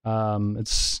one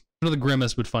of the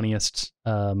grimmest but funniest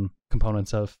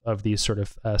components of these sort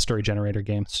of story generator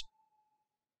games.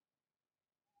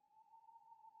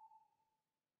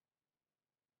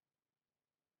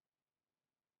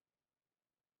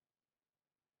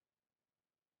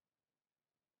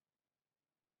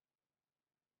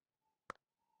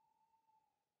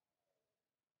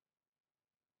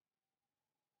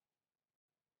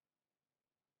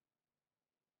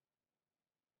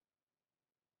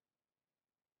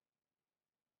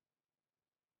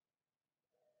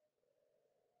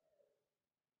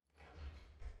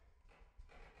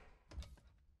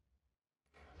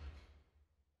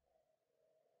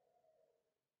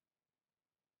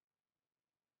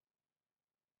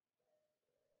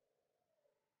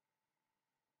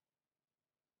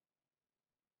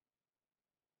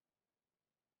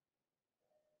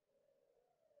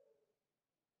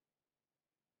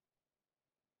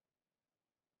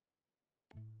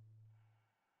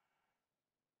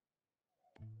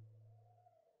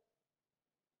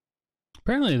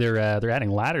 Apparently they're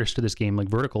adding ladders to this game, like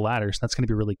vertical ladders. That's going to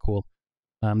be really cool.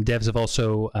 Devs have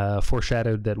also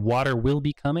foreshadowed that water will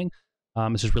be coming.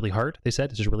 This is really hard. They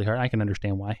said this is really hard. I can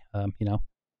understand why. You know,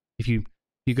 if you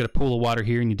got a pool of water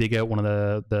here and you dig out one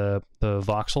of the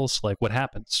voxels, like what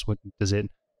happens? What does it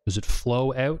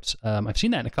flow out? I've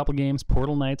seen that in a couple games.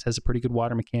 Portal Knights has a pretty good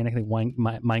water mechanic. I think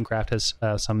Minecraft has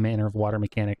some manner of water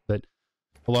mechanic, but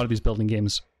a lot of these building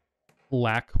games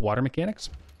lack water mechanics,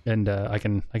 and I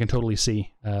can totally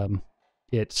see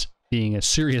it being a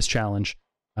serious challenge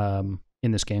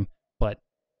in this game. But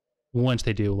once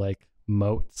they do like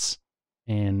moats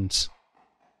and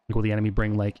like, will the enemy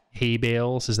bring like hay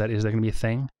bales? Is that going to be a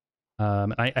thing?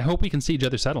 I hope we can siege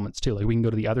other settlements too. Like we can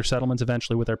go to the other settlements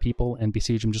eventually with our people and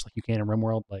besiege them just like you can in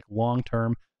RimWorld. Like long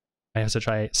term, I have such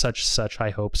high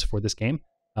hopes for this game.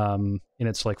 In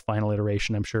its like final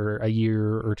iteration, I'm sure a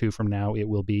year or two from now it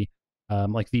will be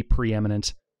like the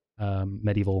preeminent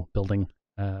medieval building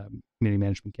community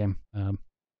management game.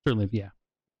 Certainly, yeah.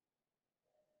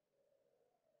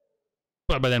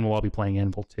 But by then we'll all be playing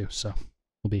Anvil too, so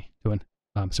we'll be doing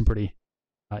some pretty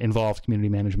involved community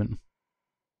management.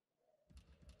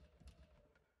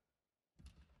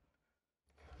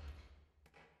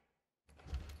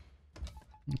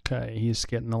 Okay, he's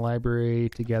getting the library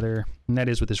together. And that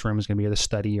is what this room is going to be, the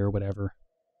study or whatever.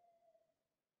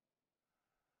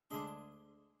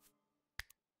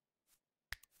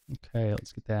 Okay,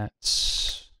 let's get that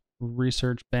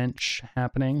research bench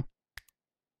happening.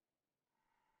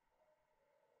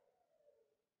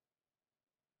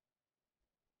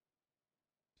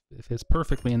 It fits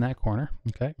perfectly in that corner.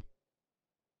 Okay.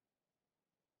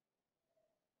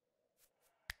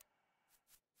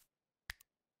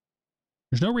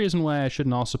 There's no reason why I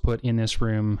shouldn't also put in this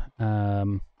room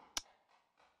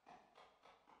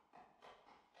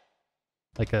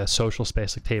like a social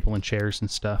space, like table and chairs and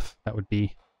stuff. That would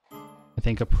be, I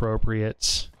think,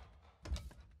 appropriate.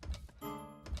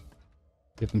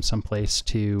 Give them some place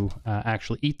to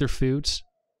actually eat their foods.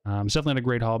 It's definitely not a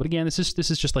great hall, but again, this is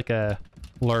just like a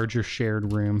larger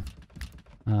shared room.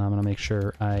 I'm gonna make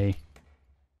sure I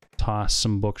toss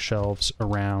some bookshelves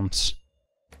around.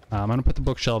 I'm gonna put the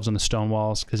bookshelves on the stone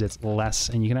walls because it's less,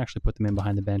 and you can actually put them in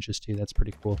behind the benches too. That's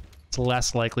pretty cool. It's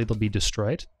less likely they'll be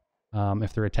destroyed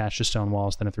if they're attached to stone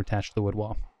walls than if they're attached to the wood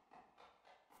wall.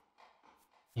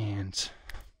 And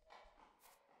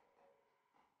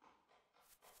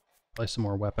place some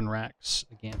more weapon racks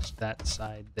against that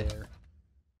side there.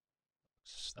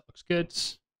 That looks good.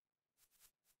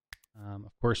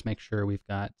 Of course, make sure we've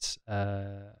got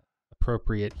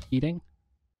appropriate heating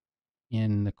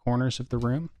in the corners of the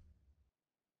room.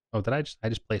 Oh, I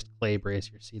just placed clay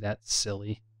braziers. See, that's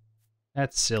silly.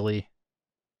 That's silly.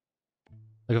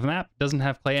 Like if a map doesn't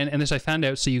have clay, and this I found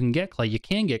out, so you can get clay. You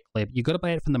can get clay, but you got to buy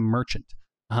it from the merchant.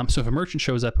 So if a merchant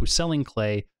shows up who's selling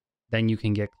clay, then you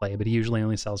can get clay. But he usually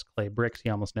only sells clay bricks. He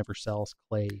almost never sells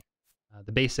clay,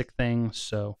 the basic thing.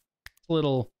 So it's a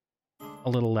little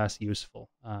less useful.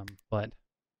 But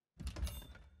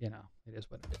you know, it is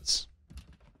what it is.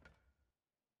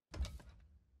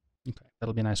 Okay,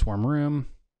 that'll be a nice warm room.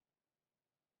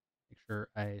 Make sure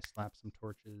I slap some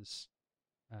torches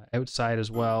outside as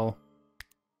well.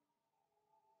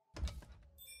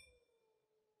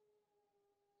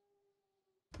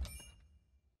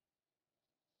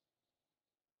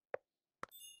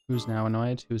 Who's now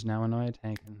annoyed? Who's now annoyed?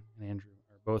 Hank and Andrew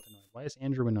are both annoyed. Why is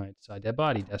Andrew annoyed? So, dead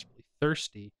body, desperately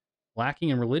thirsty, lacking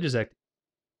in religious activity.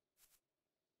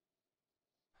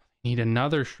 Need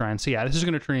another shrine. So yeah, this is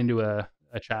going to turn into a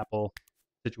chapel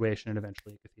situation and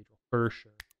eventually a cathedral for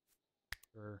sure.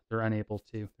 They're unable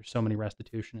to. There's so many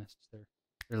restitutionists.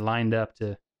 They're lined up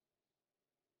to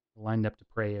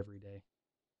pray every day.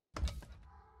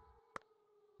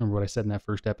 Remember what I said in that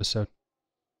first episode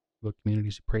about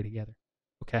communities who pray together.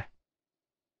 Okay.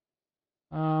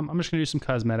 I'm just gonna do some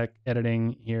cosmetic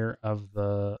editing here of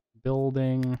the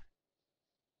building,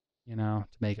 you know,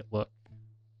 to make it look.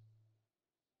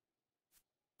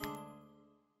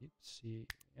 See,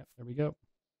 yep, there we go.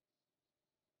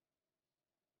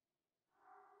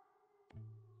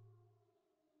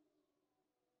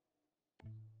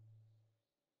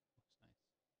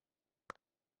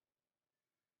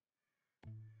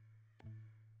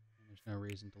 There's no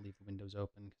reason to leave the windows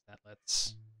open because that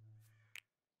lets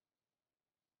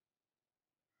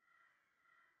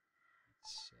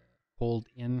it's pulled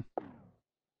in.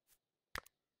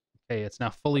 Okay, it's now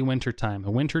fully winter time.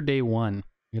 A winter day one.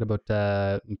 We got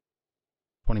about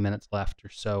 20 minutes left or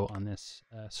so on this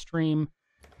stream.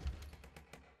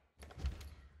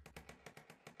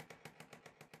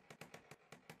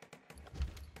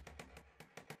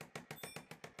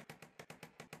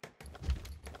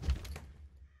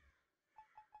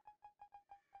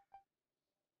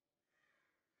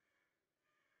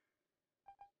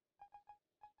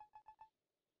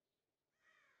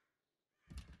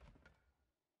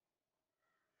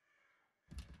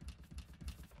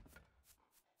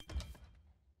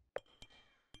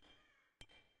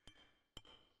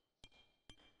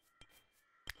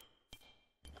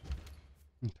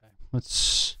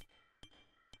 let's...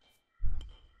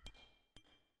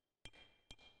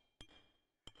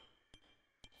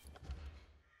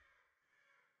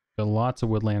 Got lots of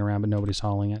wood laying around, but nobody's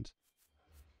hauling it.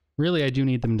 Really, I do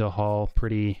need them to haul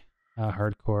pretty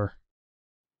hardcore.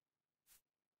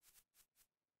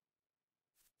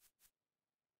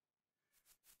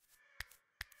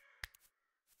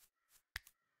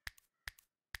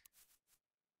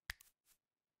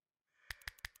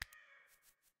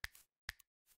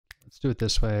 Let's do it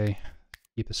this way.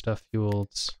 Keep the stuff fueled.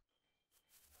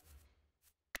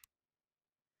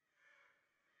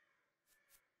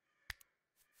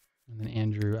 And then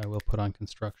Andrew, I will put on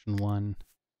construction 1.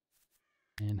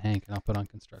 And Hank, I'll put on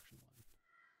construction 1.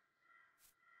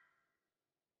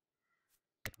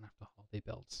 I don't have to haul day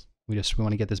belts. We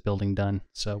want to get this building done,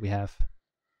 so we have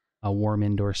a warm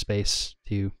indoor space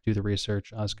to do the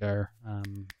research. Oscar,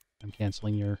 I'm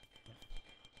canceling your...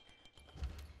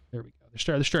 There we go.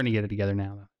 They're starting to get it together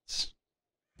now, though. It's...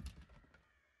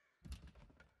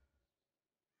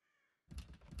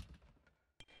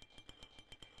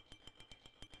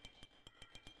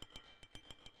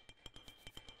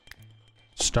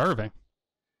 Starving.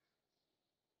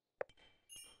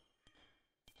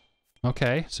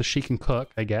 Okay, so she can cook,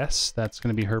 I guess. That's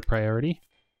going to be her priority.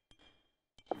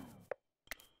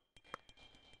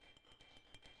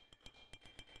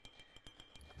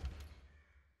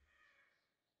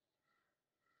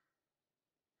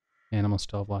 Animals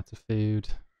still have lots of food.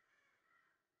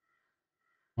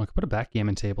 Oh, I could put a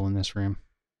backgammon table in this room.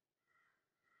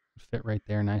 Would fit right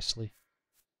there nicely.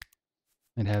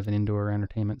 I'd have an indoor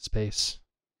entertainment space.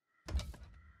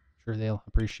 Sure they'll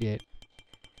appreciate.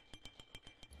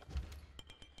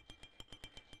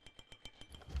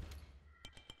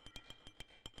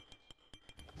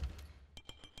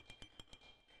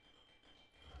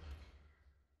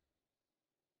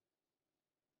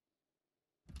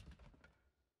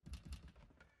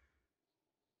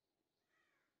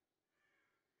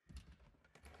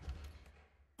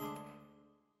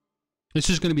 This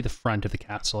is going to be the front of the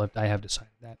castle. I have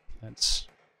decided that.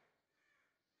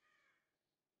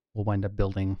 We'll wind up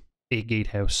building a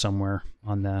gatehouse somewhere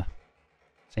on the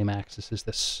same axis as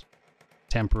this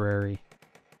temporary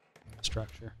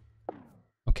structure.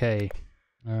 Okay.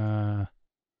 I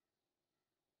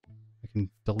can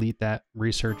delete that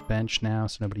research bench now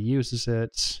so nobody uses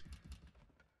it.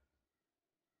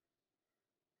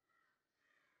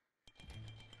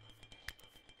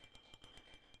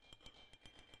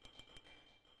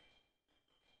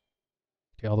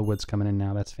 Okay, all the wood's coming in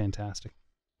now. That's fantastic.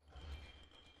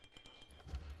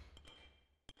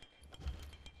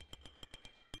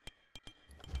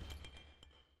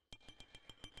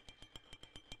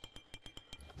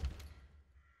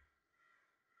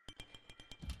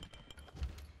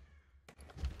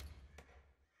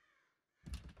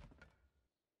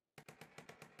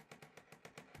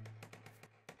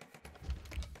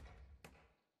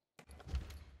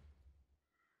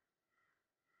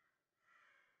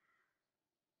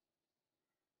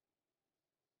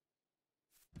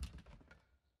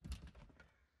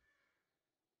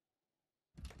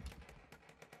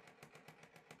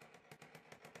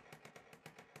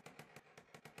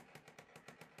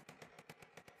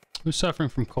 Who's suffering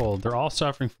from cold? They're all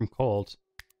suffering from cold.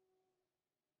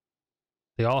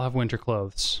 They all have winter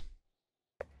clothes.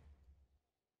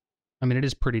 I mean, it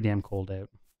is pretty damn cold out.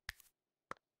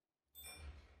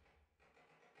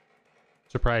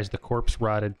 Surprised the corpse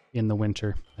rotted in the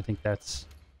winter. I think that's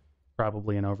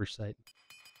probably an oversight.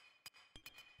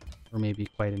 Or maybe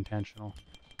quite intentional.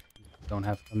 Don't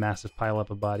have a massive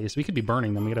pileup of bodies. We could be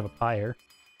burning them. We could have a pyre.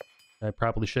 I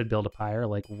probably should build a pyre,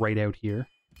 like, right out here.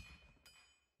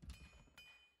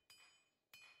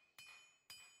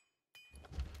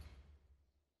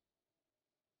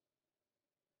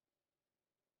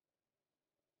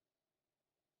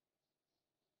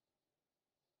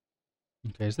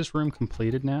 Okay, is this room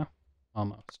completed now?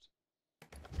 Almost.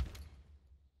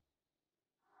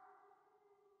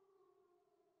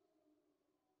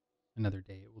 Another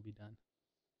day it will be done.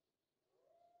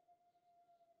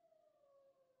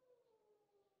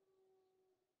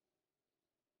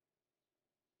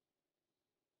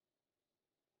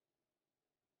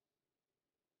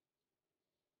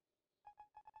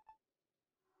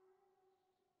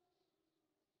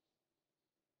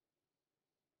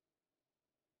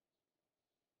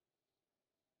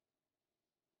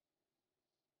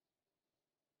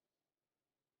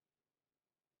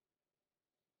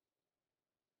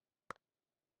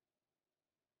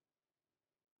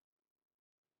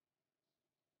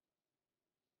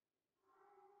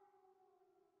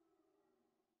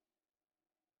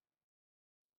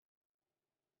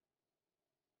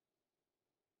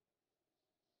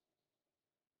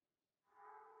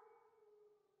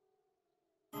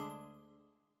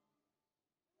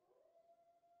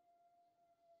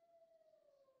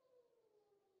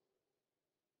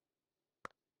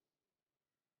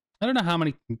 I don't know how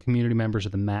many community members are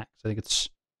the max. I think it's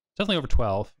definitely over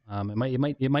 12.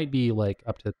 It might be like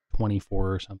up to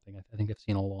 24 or something. I think I've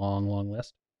seen a long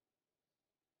list.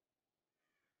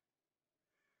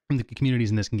 And the communities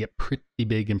in this can get pretty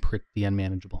big and pretty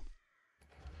unmanageable.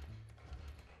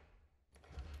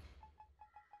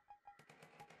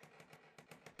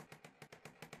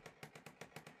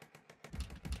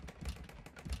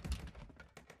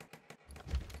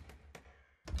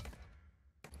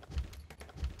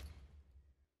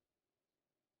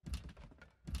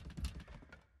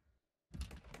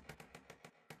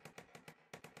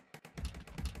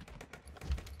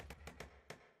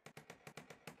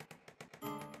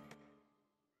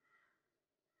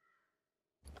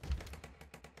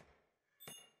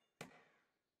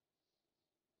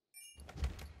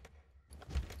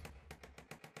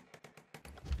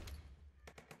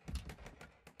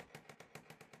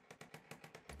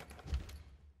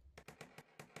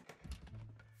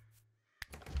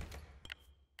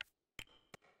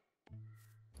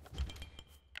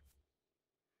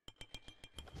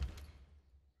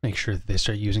 Make sure that they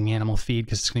start using animal feed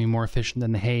because it's going to be more efficient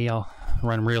than the hay. I'll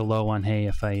run real low on hay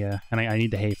if I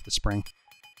need the hay for the spring.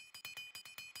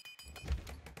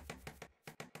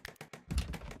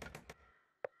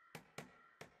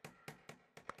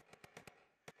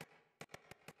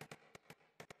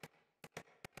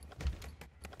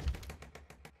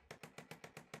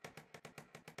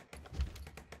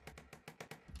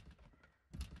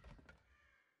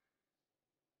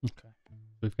 Okay.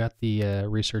 We've got the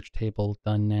research table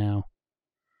done now.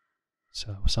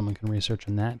 So someone can research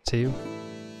on that too.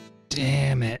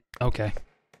 Damn it. Okay.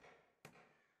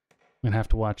 I'm going to have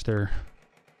to watch their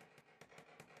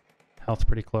health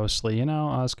pretty closely. You know,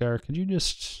 Oscar, could you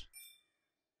just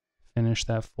finish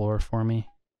that floor for me,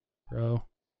 bro?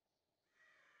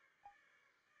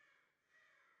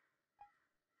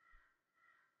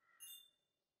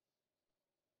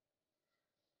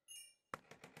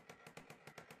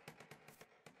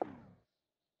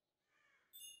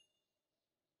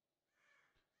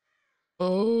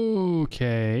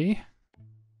 Okay.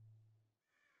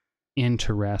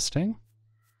 Interesting.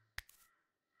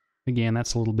 Again,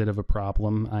 that's a little bit of a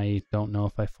problem. I don't know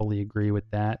if I fully agree with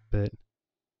that, but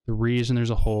the reason there's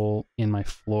a hole in my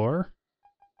floor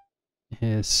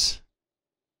is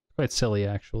quite silly,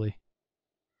 actually.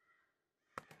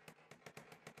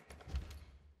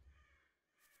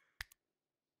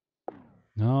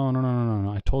 No.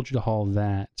 I told you to haul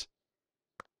that.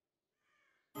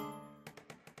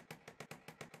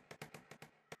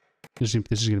 This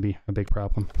is going to be a big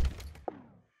problem.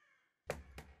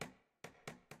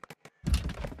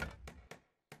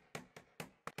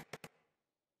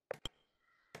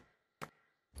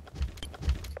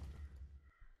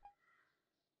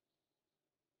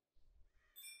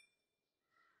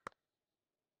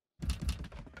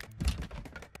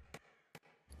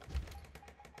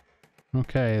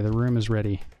 Okay, the room is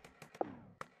ready.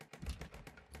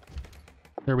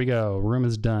 There we go. Room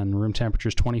is done. Room temperature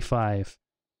is 25.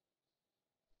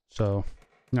 So,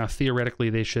 now theoretically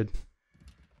they should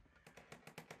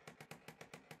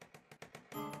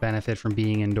benefit from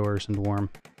being indoors and warm.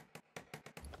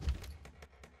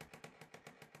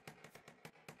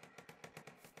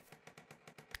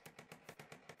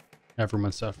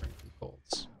 Everyone's suffering from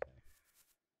colds.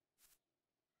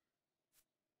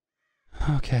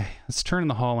 Okay, let's turn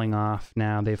the hauling off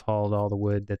now. They've hauled all the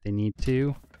wood that they need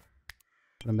to.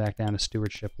 Put them back down to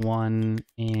stewardship 1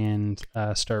 and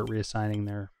start reassigning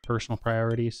their personal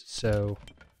priorities. So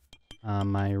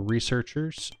my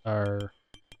researchers are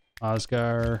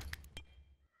Osgar.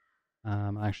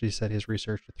 I actually set his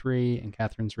research to 3 and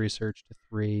Catherine's research to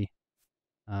 3.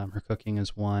 Her cooking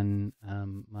is 1.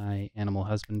 My animal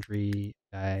husbandry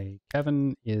guy,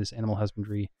 Kevin, is animal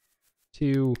husbandry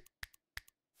 2.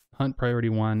 Hunt priority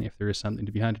 1. If there is something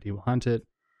to be hunted, he will hunt it.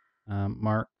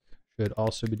 Mark should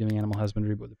also be doing animal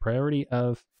husbandry, but with a priority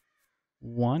of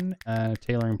 1.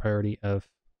 Tailoring priority of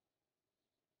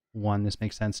 1. This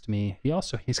makes sense to me.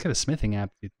 He's got a smithing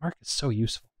aptitude. Mark is so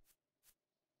useful.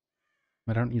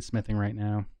 I don't need smithing right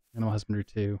now. Animal husbandry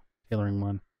 2. Tailoring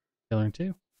 1. Tailoring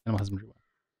 2. Animal husbandry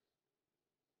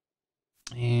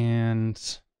 1.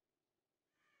 And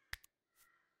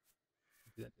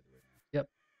yep.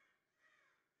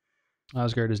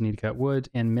 Oscar does need to cut wood,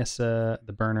 and Missa,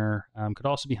 the burner, could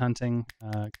also be hunting.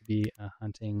 Could be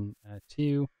hunting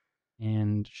 2,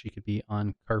 and she could be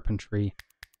on carpentry.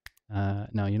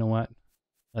 No, you know what?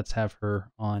 Let's have her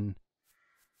on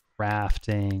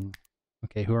crafting.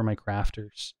 Okay, who are my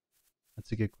crafters?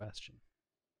 That's a good question.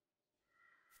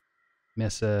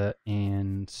 Missa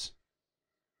and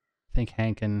I think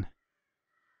Hankin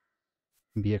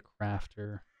can be a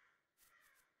crafter.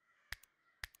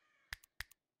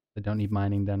 They don't need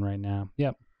mining done right now.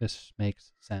 Yep, this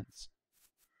makes sense.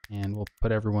 And we'll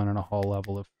put everyone on a hull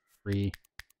level of 3.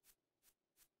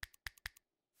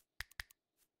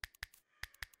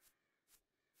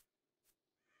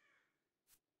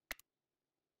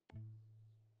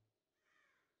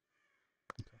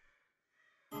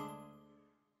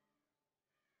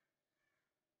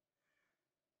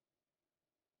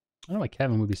 I don't know why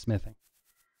Kevin would be smithing.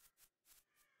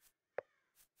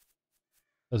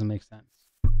 Doesn't make sense.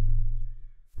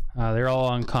 They're all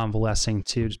on convalescing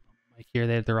too. Just like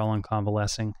here, they're all on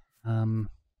convalescing. Because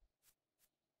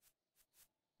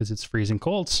it's freezing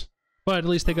cold. But at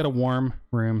least they got a warm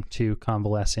room to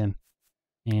convalesce in.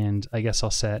 And I guess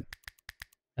I'll set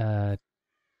 10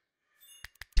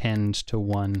 to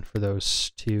 1 for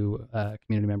those 2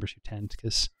 community members who tend,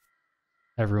 because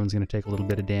everyone's going to take a little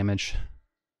bit of damage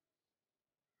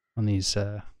on these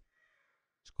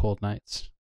cold nights.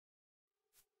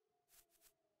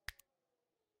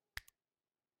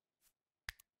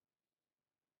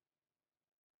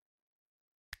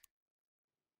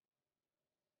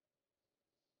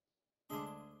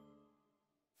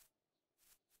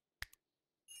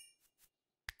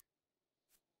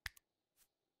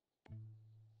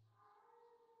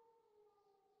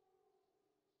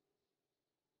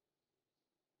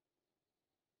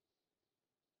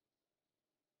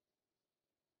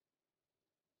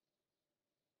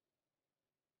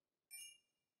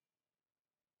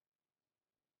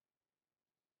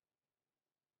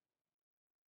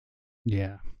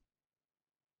 Yeah.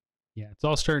 Yeah, it's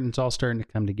all starting to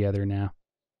come together now.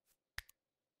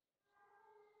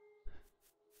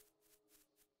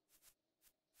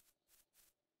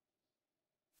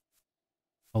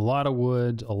 A lot of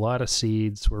wood, a lot of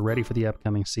seeds. We're ready for the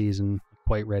upcoming season.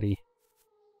 Quite ready.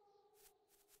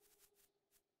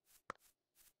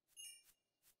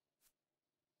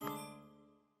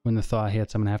 When the thaw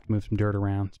hits, I'm going to have to move some dirt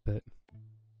around, but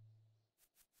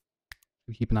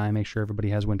we keep an eye, make sure everybody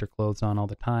has winter clothes on all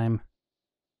the time.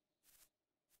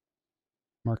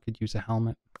 Mark could use a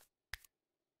helmet. I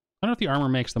don't know if the armor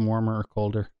makes them warmer or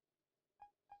colder.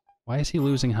 Why is he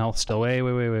losing health still? Wait.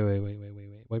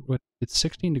 What? It's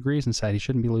 16 degrees inside. He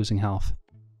shouldn't be losing health.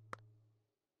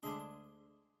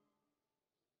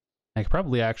 I could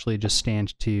probably actually just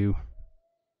stand to...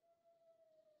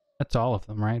 That's all of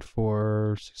them, right?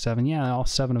 4, 6, 7. Yeah, all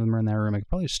 7 of them are in that room. I could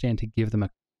probably just stand to give them a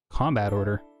combat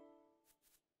order.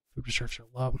 Food reserves are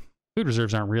low. Food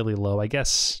reserves aren't really low. I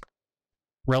guess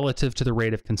relative to the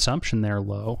rate of consumption, they're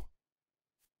low.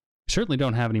 We certainly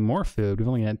don't have any more food. We've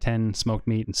only got 10 smoked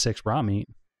meat and 6 raw meat.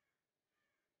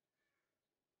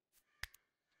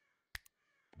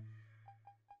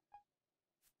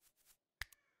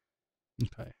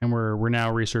 Okay, and we're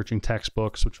now researching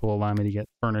textbooks, which will allow me to get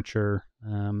furniture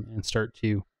and start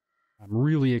to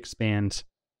really expand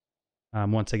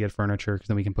once I get furniture, because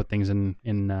then we can put things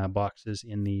in boxes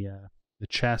in the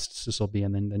chests. This will be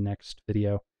in the next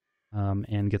video,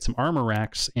 and get some armor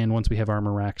racks. And once we have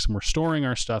armor racks and we're storing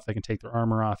our stuff, I can take their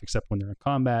armor off, except when they're in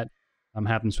combat.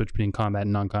 Have them switch between combat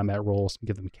and non-combat roles, and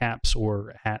give them caps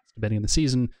or hats depending on the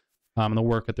season, and they'll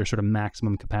work at their sort of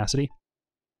maximum capacity.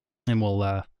 And we'll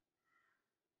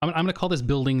I'm going to call this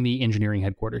building the engineering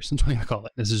headquarters. That's what I'm going to call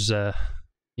it. This is,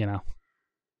 you know,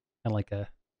 kind of like a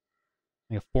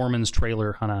foreman's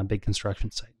trailer on a big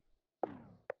construction site.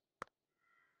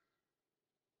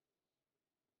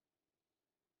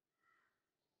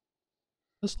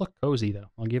 This look cozy,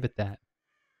 though. I'll give it that.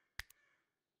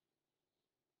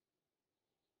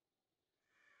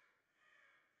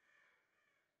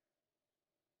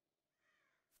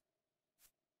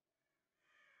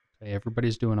 Okay,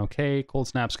 everybody's doing okay. Cold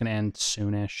snap's going to end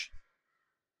soonish.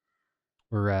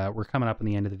 We're coming up on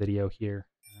the end of the video here.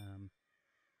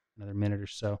 Another minute or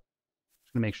so.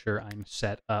 Just going to make sure I'm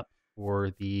set up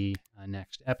for the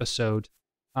next episode.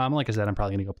 Like I said, I'm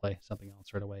probably going to go play something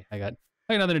else right away. I got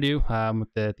nothing to do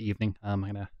with the evening. I'm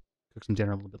going to cook some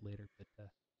dinner a little bit later, but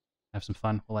have some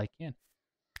fun while I can.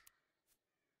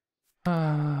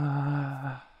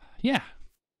 Yeah.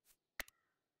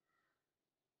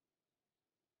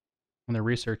 And they're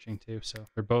researching too, so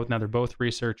they're both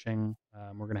researching.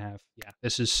 We're gonna have, yeah,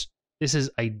 this is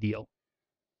ideal.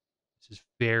 This is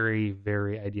very,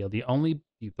 very ideal. The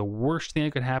worst thing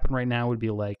that could happen right now would be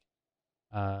like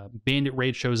Bandit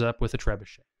Raid shows up with a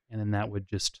trebuchet, and then that would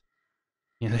just,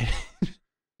 you know,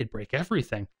 it'd break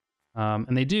everything.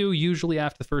 And they do usually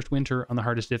after the first winter on the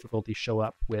hardest difficulty show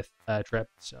up with Treb.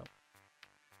 So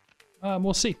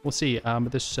we'll see.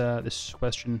 But this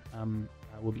question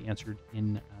will be answered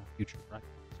in future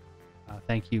broadcasts.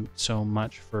 Thank you so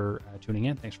much for tuning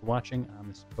in. Thanks for watching.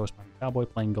 This is Ghost Mountain Cowboy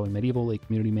playing Going Medieval, a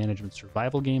community management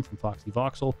survival game from Foxy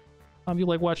Voxel. If you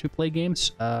like watching me play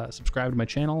games, subscribe to my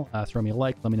channel, throw me a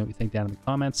like, let me know what you think down in the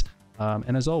comments.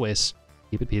 And as always,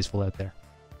 keep it peaceful out there.